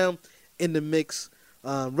 Countdown, In The Mix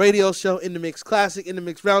radio show, In The Mix Classic, In The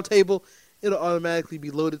Mix Roundtable, it'll automatically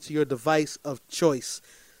be loaded to your device of choice.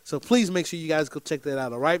 So please make sure you guys go check that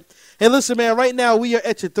out, all right? Hey, listen, man, right now we are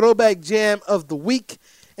at your Throwback Jam of the Week.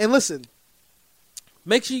 And listen,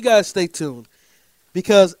 make sure you guys stay tuned,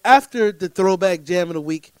 because after the Throwback Jam of the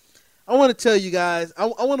Week, I want to tell you guys, I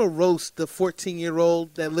want to roast the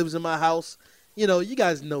 14-year-old that lives in my house. You know, you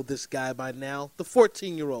guys know this guy by now, the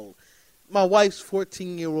 14-year-old. My wife's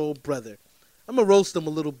 14-year-old brother. I'm going to roast him a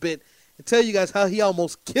little bit and tell you guys how he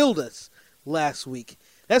almost killed us last week.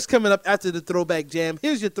 That's coming up after the Throwback Jam.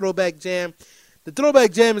 Here's your Throwback Jam. The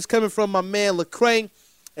Throwback Jam is coming from my man Lecrae.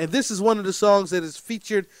 And this is one of the songs that is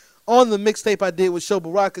featured on the mixtape I did with Sho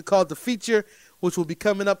Baraka called The Feature, which will be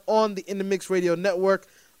coming up on the In The Mix Radio Network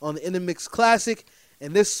on the In The Mix Classic.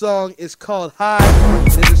 And this song is called High.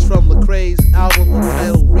 It is from Lecrae's album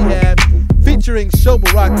entitled Rehab, featuring Sho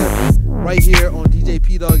Baraka right here on DJ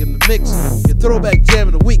P Dog In The Mix. Your throwback jam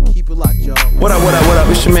of the week. Keep it locked, y'all. What up, what up, what up?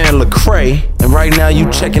 It's your man Lecrae. And right now you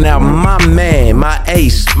checking out my man, my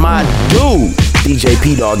ace, my dude, DJ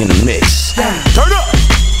P Dog In The Mix. Turn up!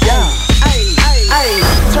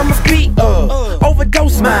 Ayy, turn my beat up,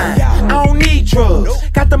 overdose mine. I don't need drugs,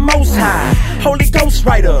 got the most high. Holy Ghost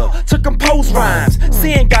writer, to compose rhymes.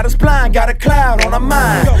 Seeing got us blind, got a cloud on our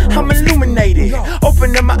mind. I'm illuminated,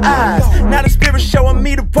 opening my eyes. Now the spirit showing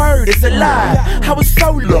me the word is alive. I was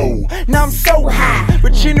so low, now I'm so high.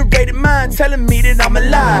 Regenerated mind telling me that I'm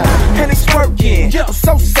alive. And it's working, I'm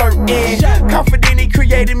so certain. Confident he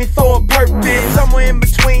created me for a purpose. Somewhere in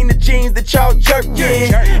between the jeans that y'all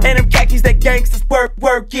jerking, and them khakis that gangsters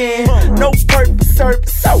working. No purpose,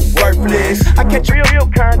 so worthless. I catch real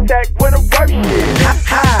contact when I'm working.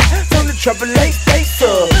 Ha, turn the trouble late face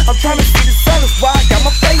up. I'm trying to see the sun, that's why I got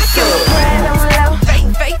my face up. Pride on low,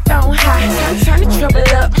 faith on high. Turn the trouble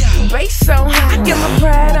up, bass on high. Get my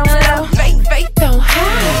pride on low, faith on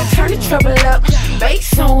high. Turn the trouble up,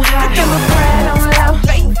 bass on high. Get my pride on low,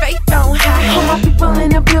 faith on high. All my people in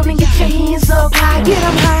the building, get your hands up high. Get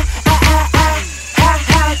 'em high,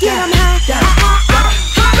 get 'em high.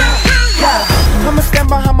 I'ma stand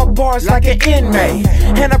behind my bars like an inmate,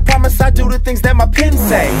 and I promise I do the things that my pen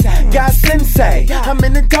say. God sensei, I'm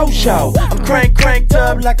in the dojo. I'm cranked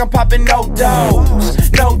up like I'm popping no dose.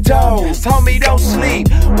 Homie, don't sleep.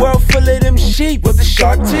 World full of them sheep with the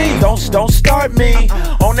sharp teeth. Don't start me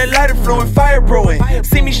on that lighter fluid, fire brewing.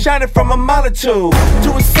 See me shining from a multitude.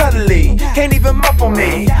 Do it subtly, can't even muffle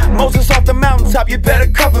me. Moses off the mountaintop, you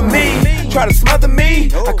better cover me. Try to smother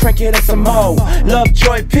me, I crank it up some more. Love,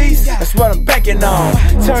 joy, peace, that's what I'm banking on.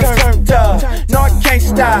 Turned up, no I can't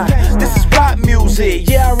stop. This is rock music,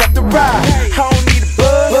 yeah I rap the rock. I don't need a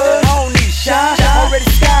buzz, I don't need a shot. Already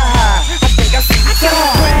sky high, I think I see the sky.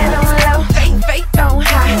 Pride on low, faith on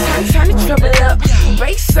high. Turn the trouble up,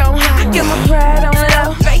 bass on high. Get my pride on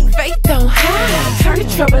low, faith on high. Turn the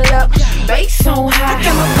trouble up, bass on high.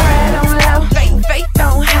 Get my pride on low, faith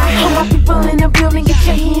on high. All my people in the building, get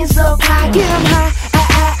your hands up high. Get 'em high,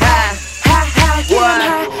 get 'em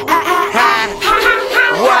high.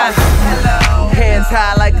 Hands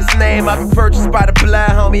high like his name. I've been purchased by the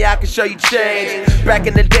blind, homie. I can show you change. Back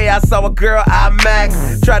in the day, I saw a girl, I max.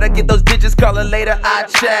 Try to get those digits, call her later, I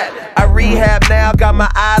chat. I rehab now, got my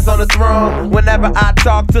eyes on the throne. Whenever I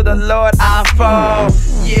talk to the Lord, I fall.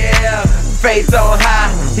 Yeah, faith on high.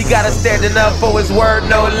 He got us standing up for his word,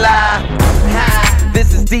 no lie.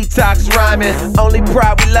 This is detox rhyming. Only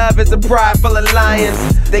pride we love is a pride full of lions.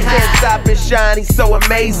 They can't stop his shine, he's so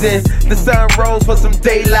amazing. The sun rose for some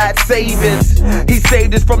daylight savings. He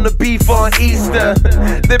saved us from the beef on Easter.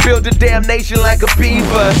 They built a damn nation like a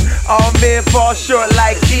beaver. All men fall short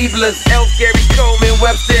like Keeblers. Elf, Gary Coleman,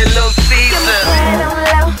 Webster, and Lil Caesar. Get my pride on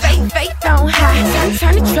low, faith on high.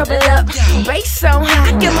 Turn the trouble up, bass on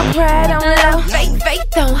high. Get my pride on low,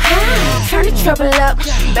 faith on high. Turn the trouble up,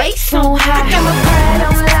 bass on high. Get my pride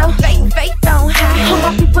on low, faith on high. All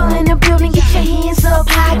my people in the building, get your hands up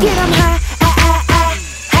high. Get 'em high,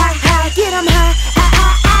 get 'em high,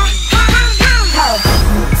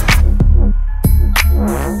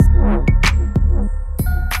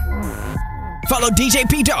 Follow DJ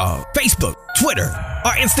P Dog, Facebook, Twitter,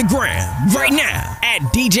 or Instagram right now at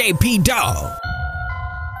DJ P Dog.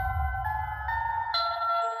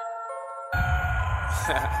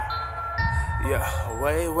 Yeah,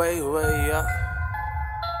 way up.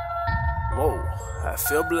 Whoa, I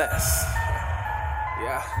feel blessed.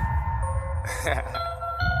 Yeah.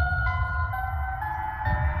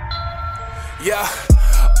 Yeah.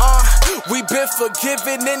 We been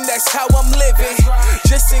forgiven and that's how I'm living.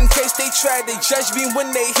 Just in case they try to judge me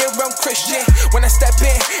when they hear I'm Christian. When I step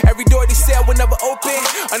in, every door they say I will never open.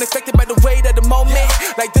 Unaffected by the weight of the moment.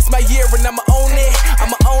 Like this my year and I'ma own it.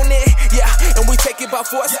 Yeah, and we take it by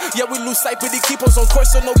force. Yeah, we lose sight but they keep us on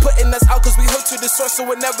course. So no putting us out cause we hooked to the source. So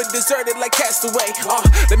we're never deserted like Castaway.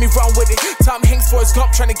 Let me run with it. Tom Hanks, Forrest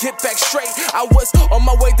Gump trying to get back straight. I was on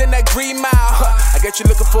my way then that Green Mile. I got you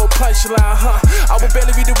looking for a punchline, I would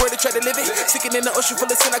barely read the word that tried to gotta live it. Sinking in the ocean full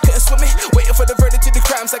of sin, I couldn't swim it. Waiting for the verdict to the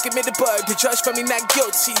crimes I committed, but the judge found me not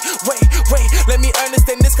guilty. Wait, let me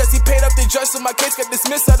understand this, cause he paid up the judge, so my case got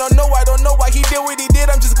dismissed. I don't know why he did what he did.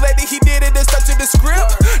 I'm just glad that he did it and stuck to the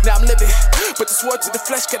script. Now I'm living, but the sword to the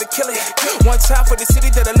flesh gotta kill it. One time for the city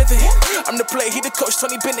that I live in. I'm the player, he the coach,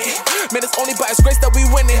 Tony Bennett. Man, it's only by his grace that we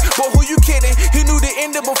winning. But who you kidding? He knew the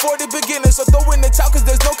ending before the beginning. So throw in the towel, cause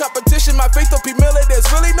there's no competition. My faith up humility,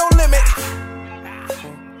 there's really no limit.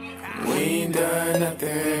 We ain't done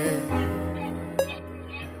nothing.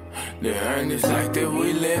 The earn this life that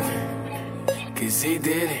we living, cause he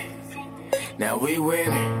did it. Now we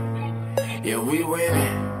winning, yeah, we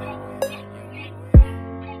winning.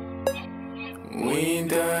 We ain't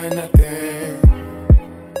done nothing.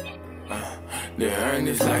 The earn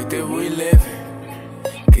this life that we living,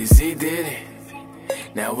 cause he did it.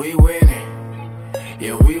 Now we winning,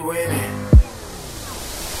 yeah, we winning.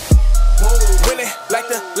 Winning like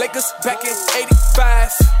the Lakers back in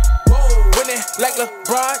 85. Winning like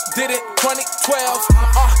LeBron did it 2012.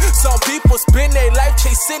 Some people spend their life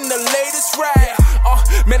chasing the latest ride.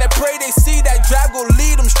 Man, I pray they see that drive go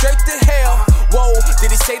lead them straight to hell. Whoa,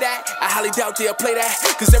 did he say that? I highly doubt they'll play that.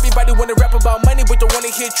 Cause everybody wanna rap about money, but don't wanna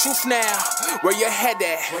hear truth now. Where your head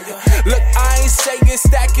at? Look, I ain't saying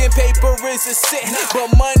stacking paper is a sin,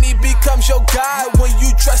 but money becomes your God when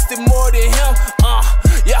you trust it more than him.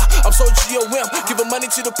 Yeah, I'm so GOM. Giving money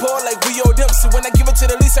to the poor like we owe them. So when I give it to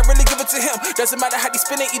the least, I really give it to him. Doesn't matter how they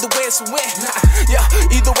spend it, either way it's a win. Yeah,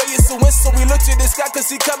 either way it's a win. So we look to this guy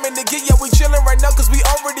cause he coming to get. Yeah, we chilling right now cause we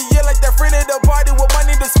already yell like that friend at the party with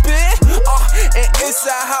money to spend. And it's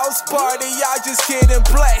a house party, y'all just kidding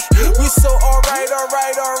play. We so alright,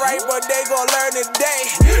 but they gon' learn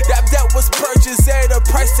today. That was purchased at a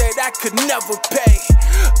price that I could never pay.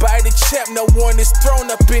 By the champ, no one is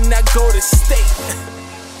thrown up in that Golden State.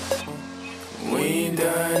 We ain't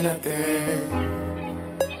done nothing.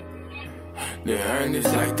 The earn this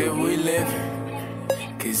life that we living,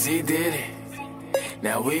 cause he did it.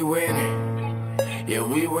 Now we winning, yeah,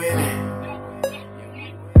 we winning.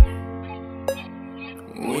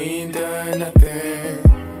 We ain't done nothing.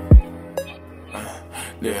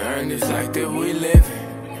 The earn this life that we living,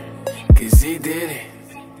 cause he did it.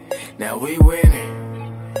 Now we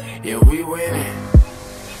winning, yeah, we winning.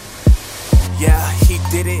 Yeah, he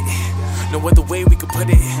did it. No other way we could put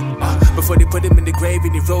it. Before they put him in the grave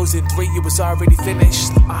and he rose in 3, it was already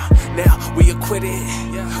finished. Now we acquitted.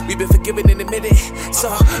 We've been forgiven and admitted. So,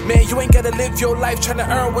 man, you ain't gotta live your life trying to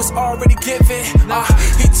earn what's already given.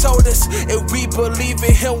 He told us if we believe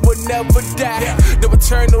in him, we'll never die. No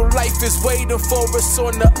eternal life is waiting for us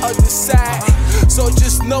on the other side. So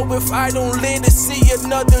just know if I don't live to see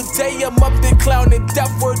another day, I'm up there clowning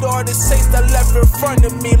death with all the saints that left in front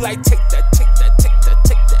of me. Like, take that.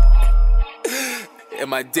 In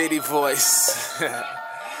my Diddy voice.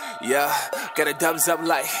 Yeah, got a dubs up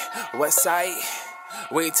like Westside.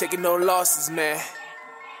 We ain't taking no losses, man.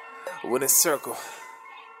 We're in circle.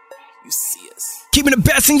 You see us. Keeping the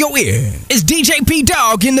best in your ear. It's DJ P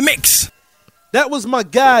Dog in the mix. That was my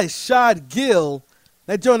guy, Shad Gill.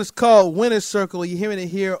 That joint is called Winner's Circle. You're hearing it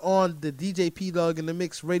here on the DJ P Dog in the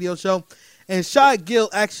Mix radio show. And Shad Gill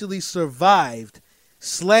actually survived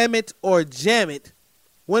Slam It or Jam It,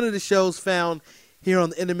 one of the shows found here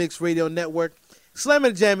on the Intermix Radio Network. Slam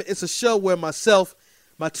It or Jam It, it's a show where myself,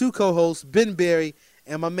 my two co-hosts, Ben Berry,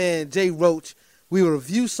 and my man Jay Roach, we will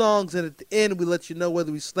review songs, and at the end, we let you know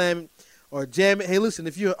whether we slam it or jam it. Hey, listen,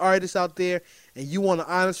 if you're an artist out there and you want an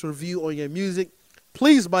honest review on your music,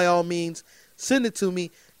 please, by all means, send it to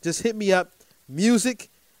me. Just hit me up,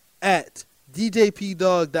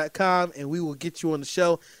 music@djpdog.com, and we will get you on the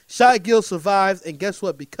show. Shad Gill survives, and guess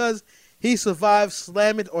what? Because he survived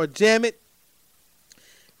Slam It or Jam It,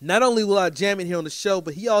 not only will I jam it here on the show,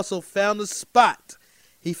 but he also found a spot.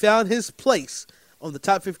 He found his place on the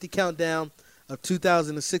Top 50 Countdown of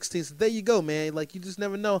 2016. So there you go, man. Like, you just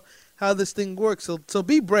never know how this thing works. So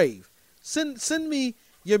be brave. Send me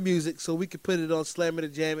your music so we can put it on Slam It or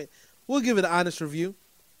Jam It. We'll give it an honest review.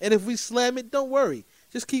 And if we slam it, don't worry.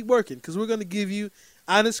 Just keep working, because we're going to give you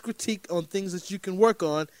honest critique on things that you can work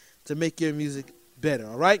on to make your music better,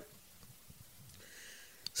 all right?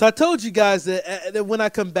 So I told you guys that when I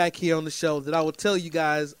come back here on the show that I will tell you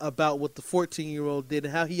guys about what the 14-year-old did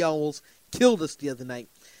and how he almost killed us the other night.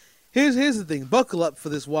 Here's the thing. Buckle up for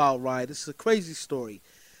this wild ride. This is a crazy story.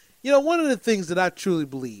 You know, one of the things that I truly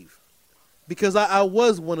believe, because I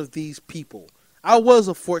was one of these people. I was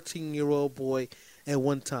a 14-year-old boy at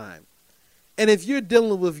one time. And if you're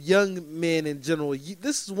dealing with young men in general,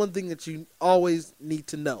 this is one thing that you always need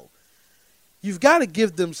to know. You've got to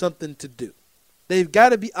give them something to do. They've got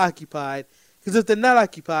to be occupied. Because if they're not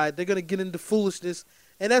occupied, they're going to get into foolishness,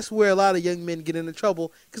 and that's where a lot of young men get into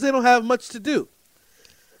trouble because they don't have much to do.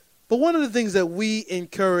 But one of the things that we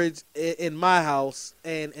encourage in my house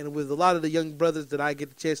and with a lot of the young brothers that I get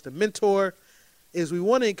the chance to mentor is we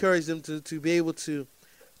want to encourage them to be able to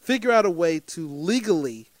figure out a way to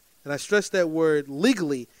legally, and I stress that word,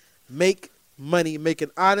 legally, make money, make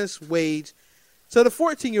an honest wage. So the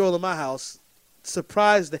 14-year-old in my house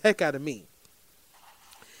surprised the heck out of me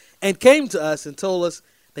and came to us and told us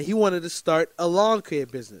that he wanted to start a lawn care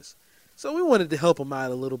business. So we wanted to help him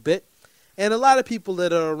out a little bit. And a lot of people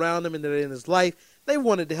that are around him and that are in his life, they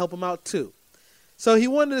wanted to help him out too. So he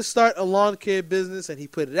wanted to start a lawn care business, and he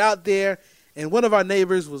put it out there. And one of our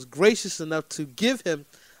neighbors was gracious enough to give him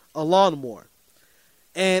a lawnmower.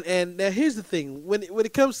 And now here's the thing. When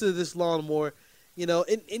it comes to this lawnmower, you know,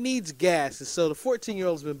 it needs gas. And so the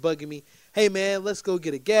 14-year-old's been bugging me, hey, man, let's go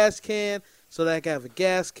get a gas can so that I can have a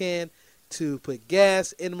gas can to put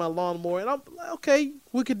gas in my lawnmower. And I'm like, okay,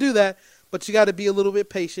 we could do that. But you got to be a little bit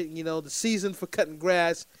patient. You know, the season for cutting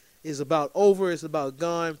grass is about over. It's about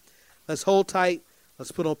gone. Let's hold tight.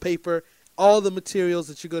 Let's put on paper all the materials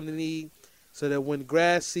that you're going to need so that when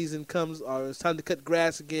grass season comes or it's time to cut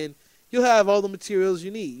grass again, you'll have all the materials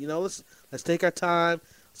you need. You know, let's take our time.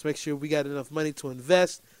 Let's make sure we got enough money to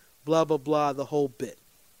invest, blah, blah, blah, the whole bit.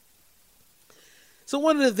 So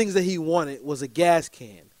one of the things that he wanted was a gas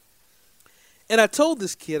can. And I told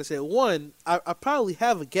this kid, I said, one, I probably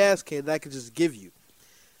have a gas can that I could just give you.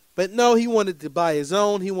 But no, he wanted to buy his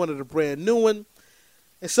own. He wanted a brand new one.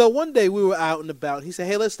 And so one day we were out and about. He said,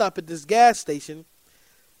 hey, let's stop at this gas station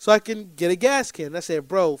so I can get a gas can. And I said,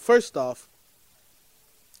 bro, first off,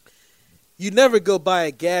 you never go buy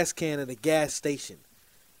a gas can at a gas station.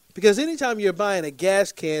 Because anytime you're buying a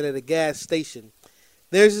gas can at a gas station,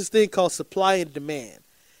 there's this thing called supply and demand.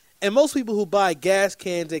 And most people who buy gas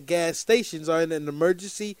cans at gas stations are in an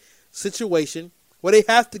emergency situation where they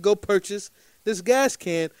have to go purchase this gas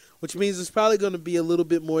can, which means it's probably going to be a little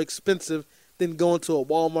bit more expensive than going to a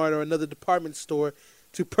Walmart or another department store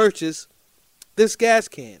to purchase this gas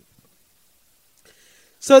can.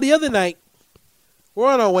 So the other night,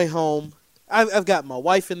 we're on our way home. I've got my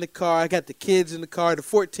wife in the car. I got the kids in the car. The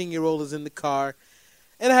 14-year-old is in the car.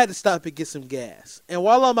 And I had to stop and get some gas. And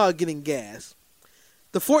while I'm out getting gas,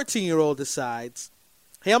 the 14-year-old decides,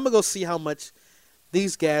 hey, I'm going to go see how much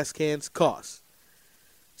these gas cans cost.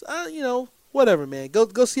 So, you know, whatever, man.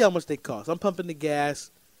 Go see how much they cost. I'm pumping the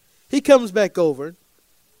gas. He comes back over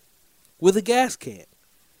with a gas can.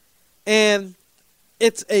 And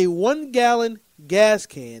it's a 1-gallon gas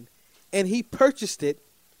can. And he purchased it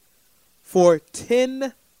for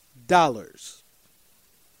 $10.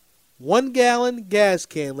 1-gallon gas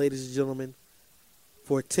can, ladies and gentlemen,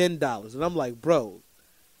 for $10. And I'm like, bro,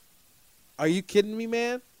 are you kidding me,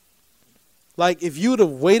 man? Like, if you would have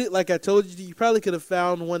waited, like I told you, you probably could have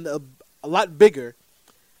found one a lot bigger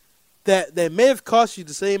that may have cost you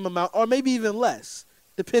the same amount or maybe even less,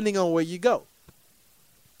 depending on where you go.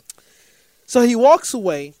 So he walks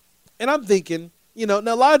away, and I'm thinking, you know,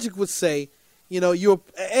 now logic would say, you know,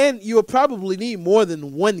 you'll probably need more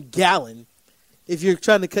than 1 gallon if you're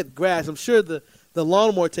trying to cut grass. I'm sure the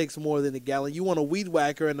lawnmower takes more than a gallon. You want a weed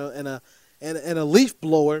whacker and a leaf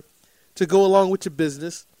blower to go along with your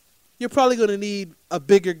business. You're probably going to need a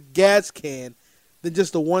bigger gas can than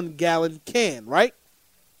just a 1-gallon can, right?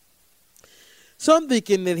 So I'm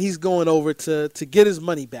thinking that he's going over to get his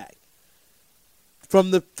money back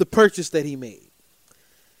from the purchase that he made.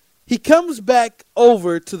 He comes back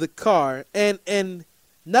over to the car, and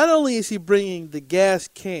not only is he bringing the gas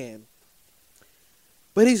can,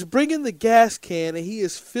 but he's bringing the gas can, and he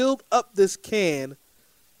has filled up this can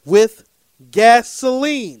with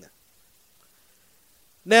gasoline.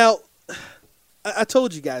 Now, I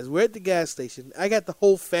told you guys, we're at the gas station. I got the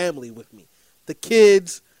whole family with me. The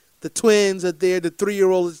kids, the twins are there. The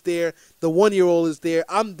 3-year-old is there. The 1-year-old is there.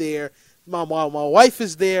 I'm there. My wife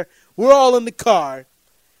is there. We're all in the car.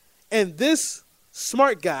 And this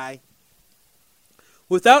smart guy,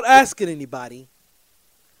 without asking anybody,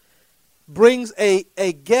 brings a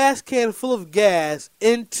gas can full of gas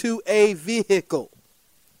into a vehicle.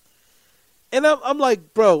 And I'm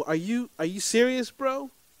like, bro, are you serious, bro?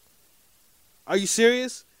 Are you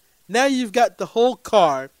serious? Now you've got the whole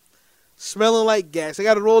car smelling like gas. I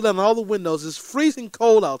got to roll down all the windows. It's freezing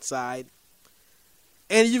cold outside.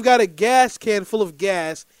 And you've got a gas can full of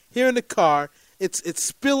gas here in the car. It's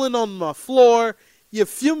spilling on my floor. You're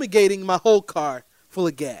fumigating my whole car full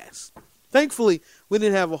of gas. Thankfully, we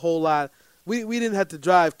didn't have a whole lot. We didn't have to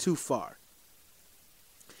drive too far.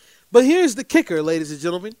 But here's the kicker, ladies and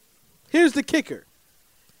gentlemen. Here's the kicker.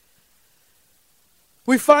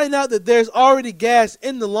 we find out that there's already gas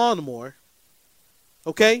in the lawnmower.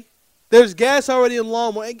 Okay? There's gas already in the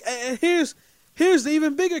lawnmower. And here's the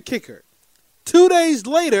even bigger kicker. 2 days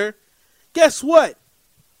later, guess what?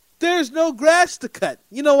 There's no grass to cut.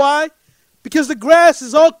 You know why? Because the grass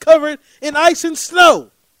is all covered in ice and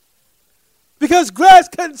snow. Because grass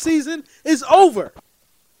cutting season is over.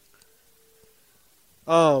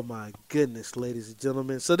 Oh my goodness, ladies and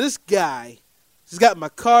gentlemen. So this guy, he's got my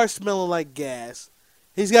car smelling like gas.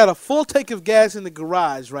 He's got a full tank of gas in the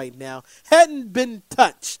garage right now. Hadn't been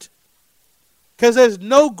touched. Because there's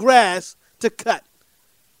no grass to cut.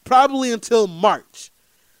 Probably until March.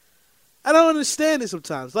 I don't understand it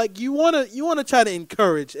sometimes. Like, you wanna try to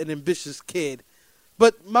encourage an ambitious kid.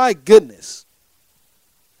 But my goodness.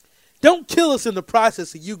 Don't kill us in the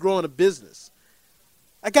process of you growing a business.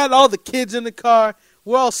 I got all the kids in the car.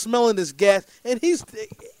 We're all smelling this gas. And he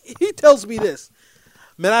tells me this.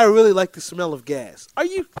 Man, I really like the smell of gas. Are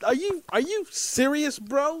you serious,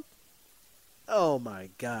 bro? Oh my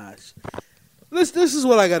gosh. This is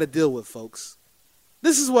what I got to deal with, folks.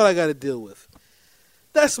 This is what I got to deal with.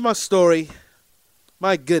 That's my story.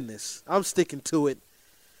 My goodness. I'm sticking to it.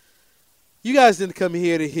 You guys didn't come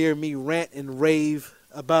here to hear me rant and rave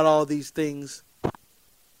about all these things.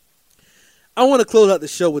 I want to close out the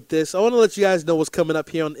show with this. I want to let you guys know what's coming up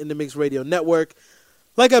here on In The Mix Radio Network.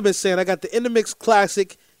 Like I've been saying, I got the In The Mix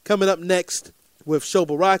Classic coming up next with Sho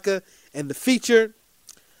Baraka and the feature.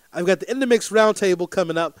 I've got the In The Mix Roundtable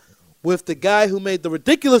coming up with the guy who made the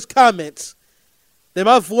ridiculous comments that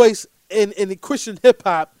my voice in Christian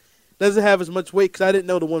hip-hop doesn't have as much weight because I didn't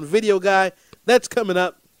know the one video guy. That's coming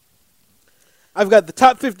up. I've got the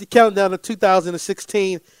Top 50 Countdown of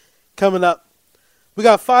 2016 coming up. We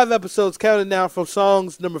got 5 episodes counting down from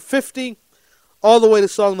songs number 50 all the way to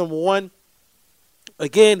song number 1.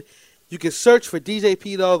 Again, you can search for DJ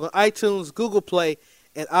P-Dog on iTunes, Google Play,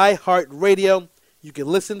 and iHeartRadio. You can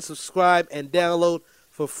listen, subscribe, and download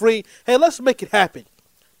for free. Hey, let's make it happen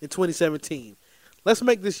in 2017. Let's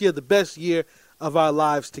make this year the best year of our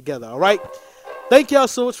lives together, all right? Thank y'all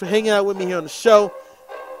so much for hanging out with me here on the show.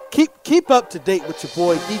 Keep up to date with your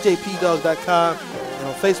boy, DJPdog.com, and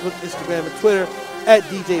on Facebook, Instagram, and Twitter, at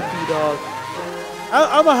DJPdog.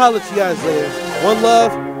 I'm going to holler at you guys later. One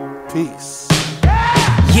love. Peace.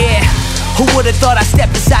 Yeah, who would've thought I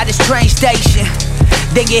stepped inside this train station?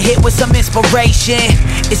 Then get hit with some inspiration.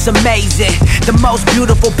 It's amazing. The most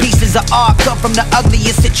beautiful pieces of art come from the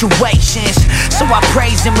ugliest situations. So I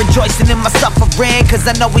praise and rejoicing in my suffering, cause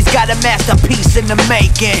I know he's got a masterpiece in the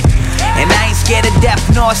making. And I ain't scared of death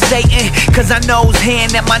nor Satan, cause I know his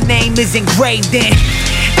hand that my name is engraved in.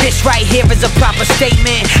 This right here is a proper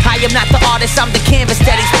statement. I am not the artist, I'm the canvas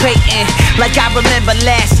that he's painting. Like I remember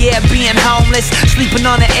last year being homeless, sleeping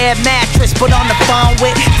on an air mattress, but on the phone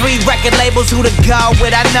with 3 record labels who to go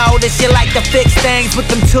with. I know this, you like to fix things with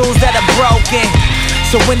them tools that are broken.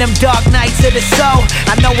 So when them dark nights of the soul,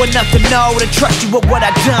 I know enough to know to trust you with what I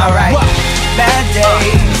done. Alright, bad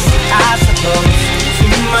days, I suppose. Too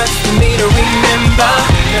much for me to remember.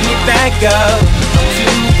 Let me back up,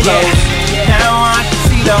 too close. Now I can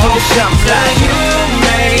see the whole picture. You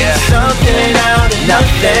made something out of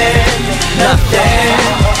nothing, nothing.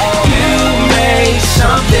 You made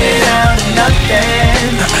something out of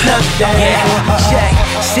nothing, nothing. Check.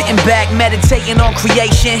 Sitting back, meditating on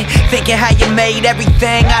creation, thinking how you made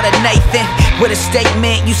everything out of Nathan. With a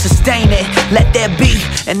statement, you sustain it. Let there be,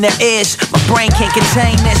 and there is. My brain can't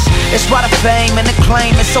contain this. That's why the fame and the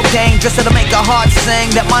claim is so dangerous. It'll make a heart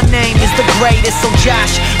sing that my name is the greatest. So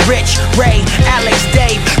Josh, Rich, Ray, Alex,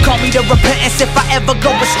 Dave, call me the repentance if I ever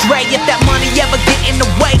go astray. If that money ever get in the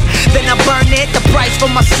way, then I burn it. The price for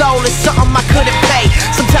my soul is something I couldn't pay.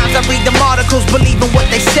 Sometimes I read them articles, believing what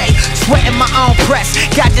they say. Sweating my own press,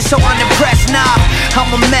 got just so unimpressed. Nah,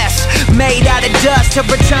 I'm a mess, made out of dust. To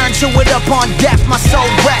return to it upon death, my soul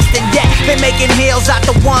rests. And yet, they making heels out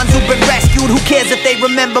the ones who've been rescued. Who cares if they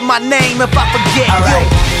remember my name if I forget? Alright,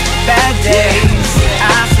 bad days,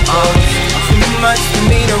 I suppose. Too much for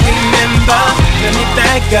me to remember. Let me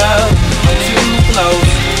back up, too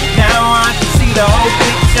close. Now I can see the whole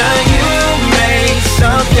picture. You made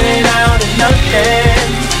something out of nothing,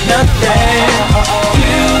 nothing.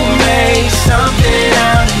 You made something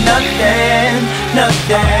out of nothing,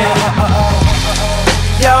 nothing.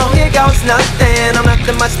 Yo, here goes nothing. I'm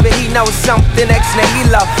nothing much, but he knows something. X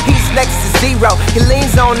nihilo, he's next to zero. He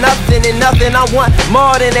leans on nothing and nothing. I want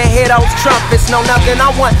more than to hear those trumpets. No, nothing.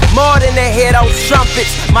 I want more than to hear those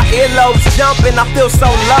trumpets. My earlobes jumping, I feel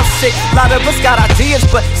so lovesick. A lot of us got ideas,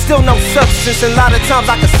 but still no substance. And a lot of times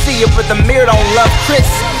I can see it, but the mirror don't love Chris.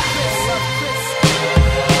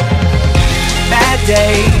 Bad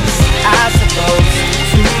days, I suppose.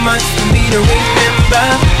 much for me to remember.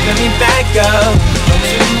 Let me back up, I'm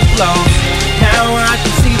too close. Now I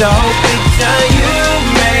can see the whole picture. You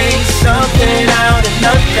made something out of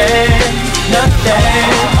nothing, nothing.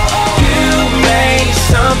 You made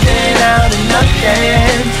something out of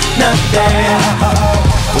nothing, nothing.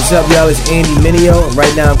 What's up, y'all? It's Andy Mineo, and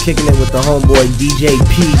right now I'm kicking it with the homeboy DJ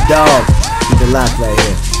P Dog. Keep it locked right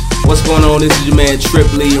here. What's going on? This is your man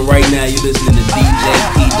Trip Lee, and right now you're listening to DJ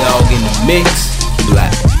P Dog in the mix. Keep it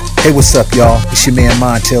locked. Hey, what's up, y'all? It's your man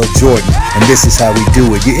Montel Jordan, and this is how we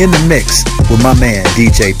do it. You're in the mix with my man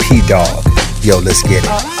DJ P Dog. Yo, let's get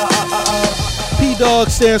it. P Dog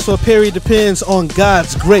stands for Perry Depends on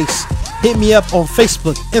God's Grace. Hit me up on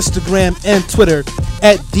Facebook, Instagram, and Twitter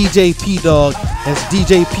at DJ P Dog. That's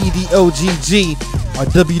DJPDOGG or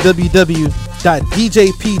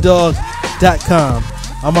www.djpdog.com.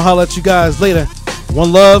 I'ma holler at you guys later.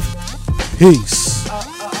 One love. Peace.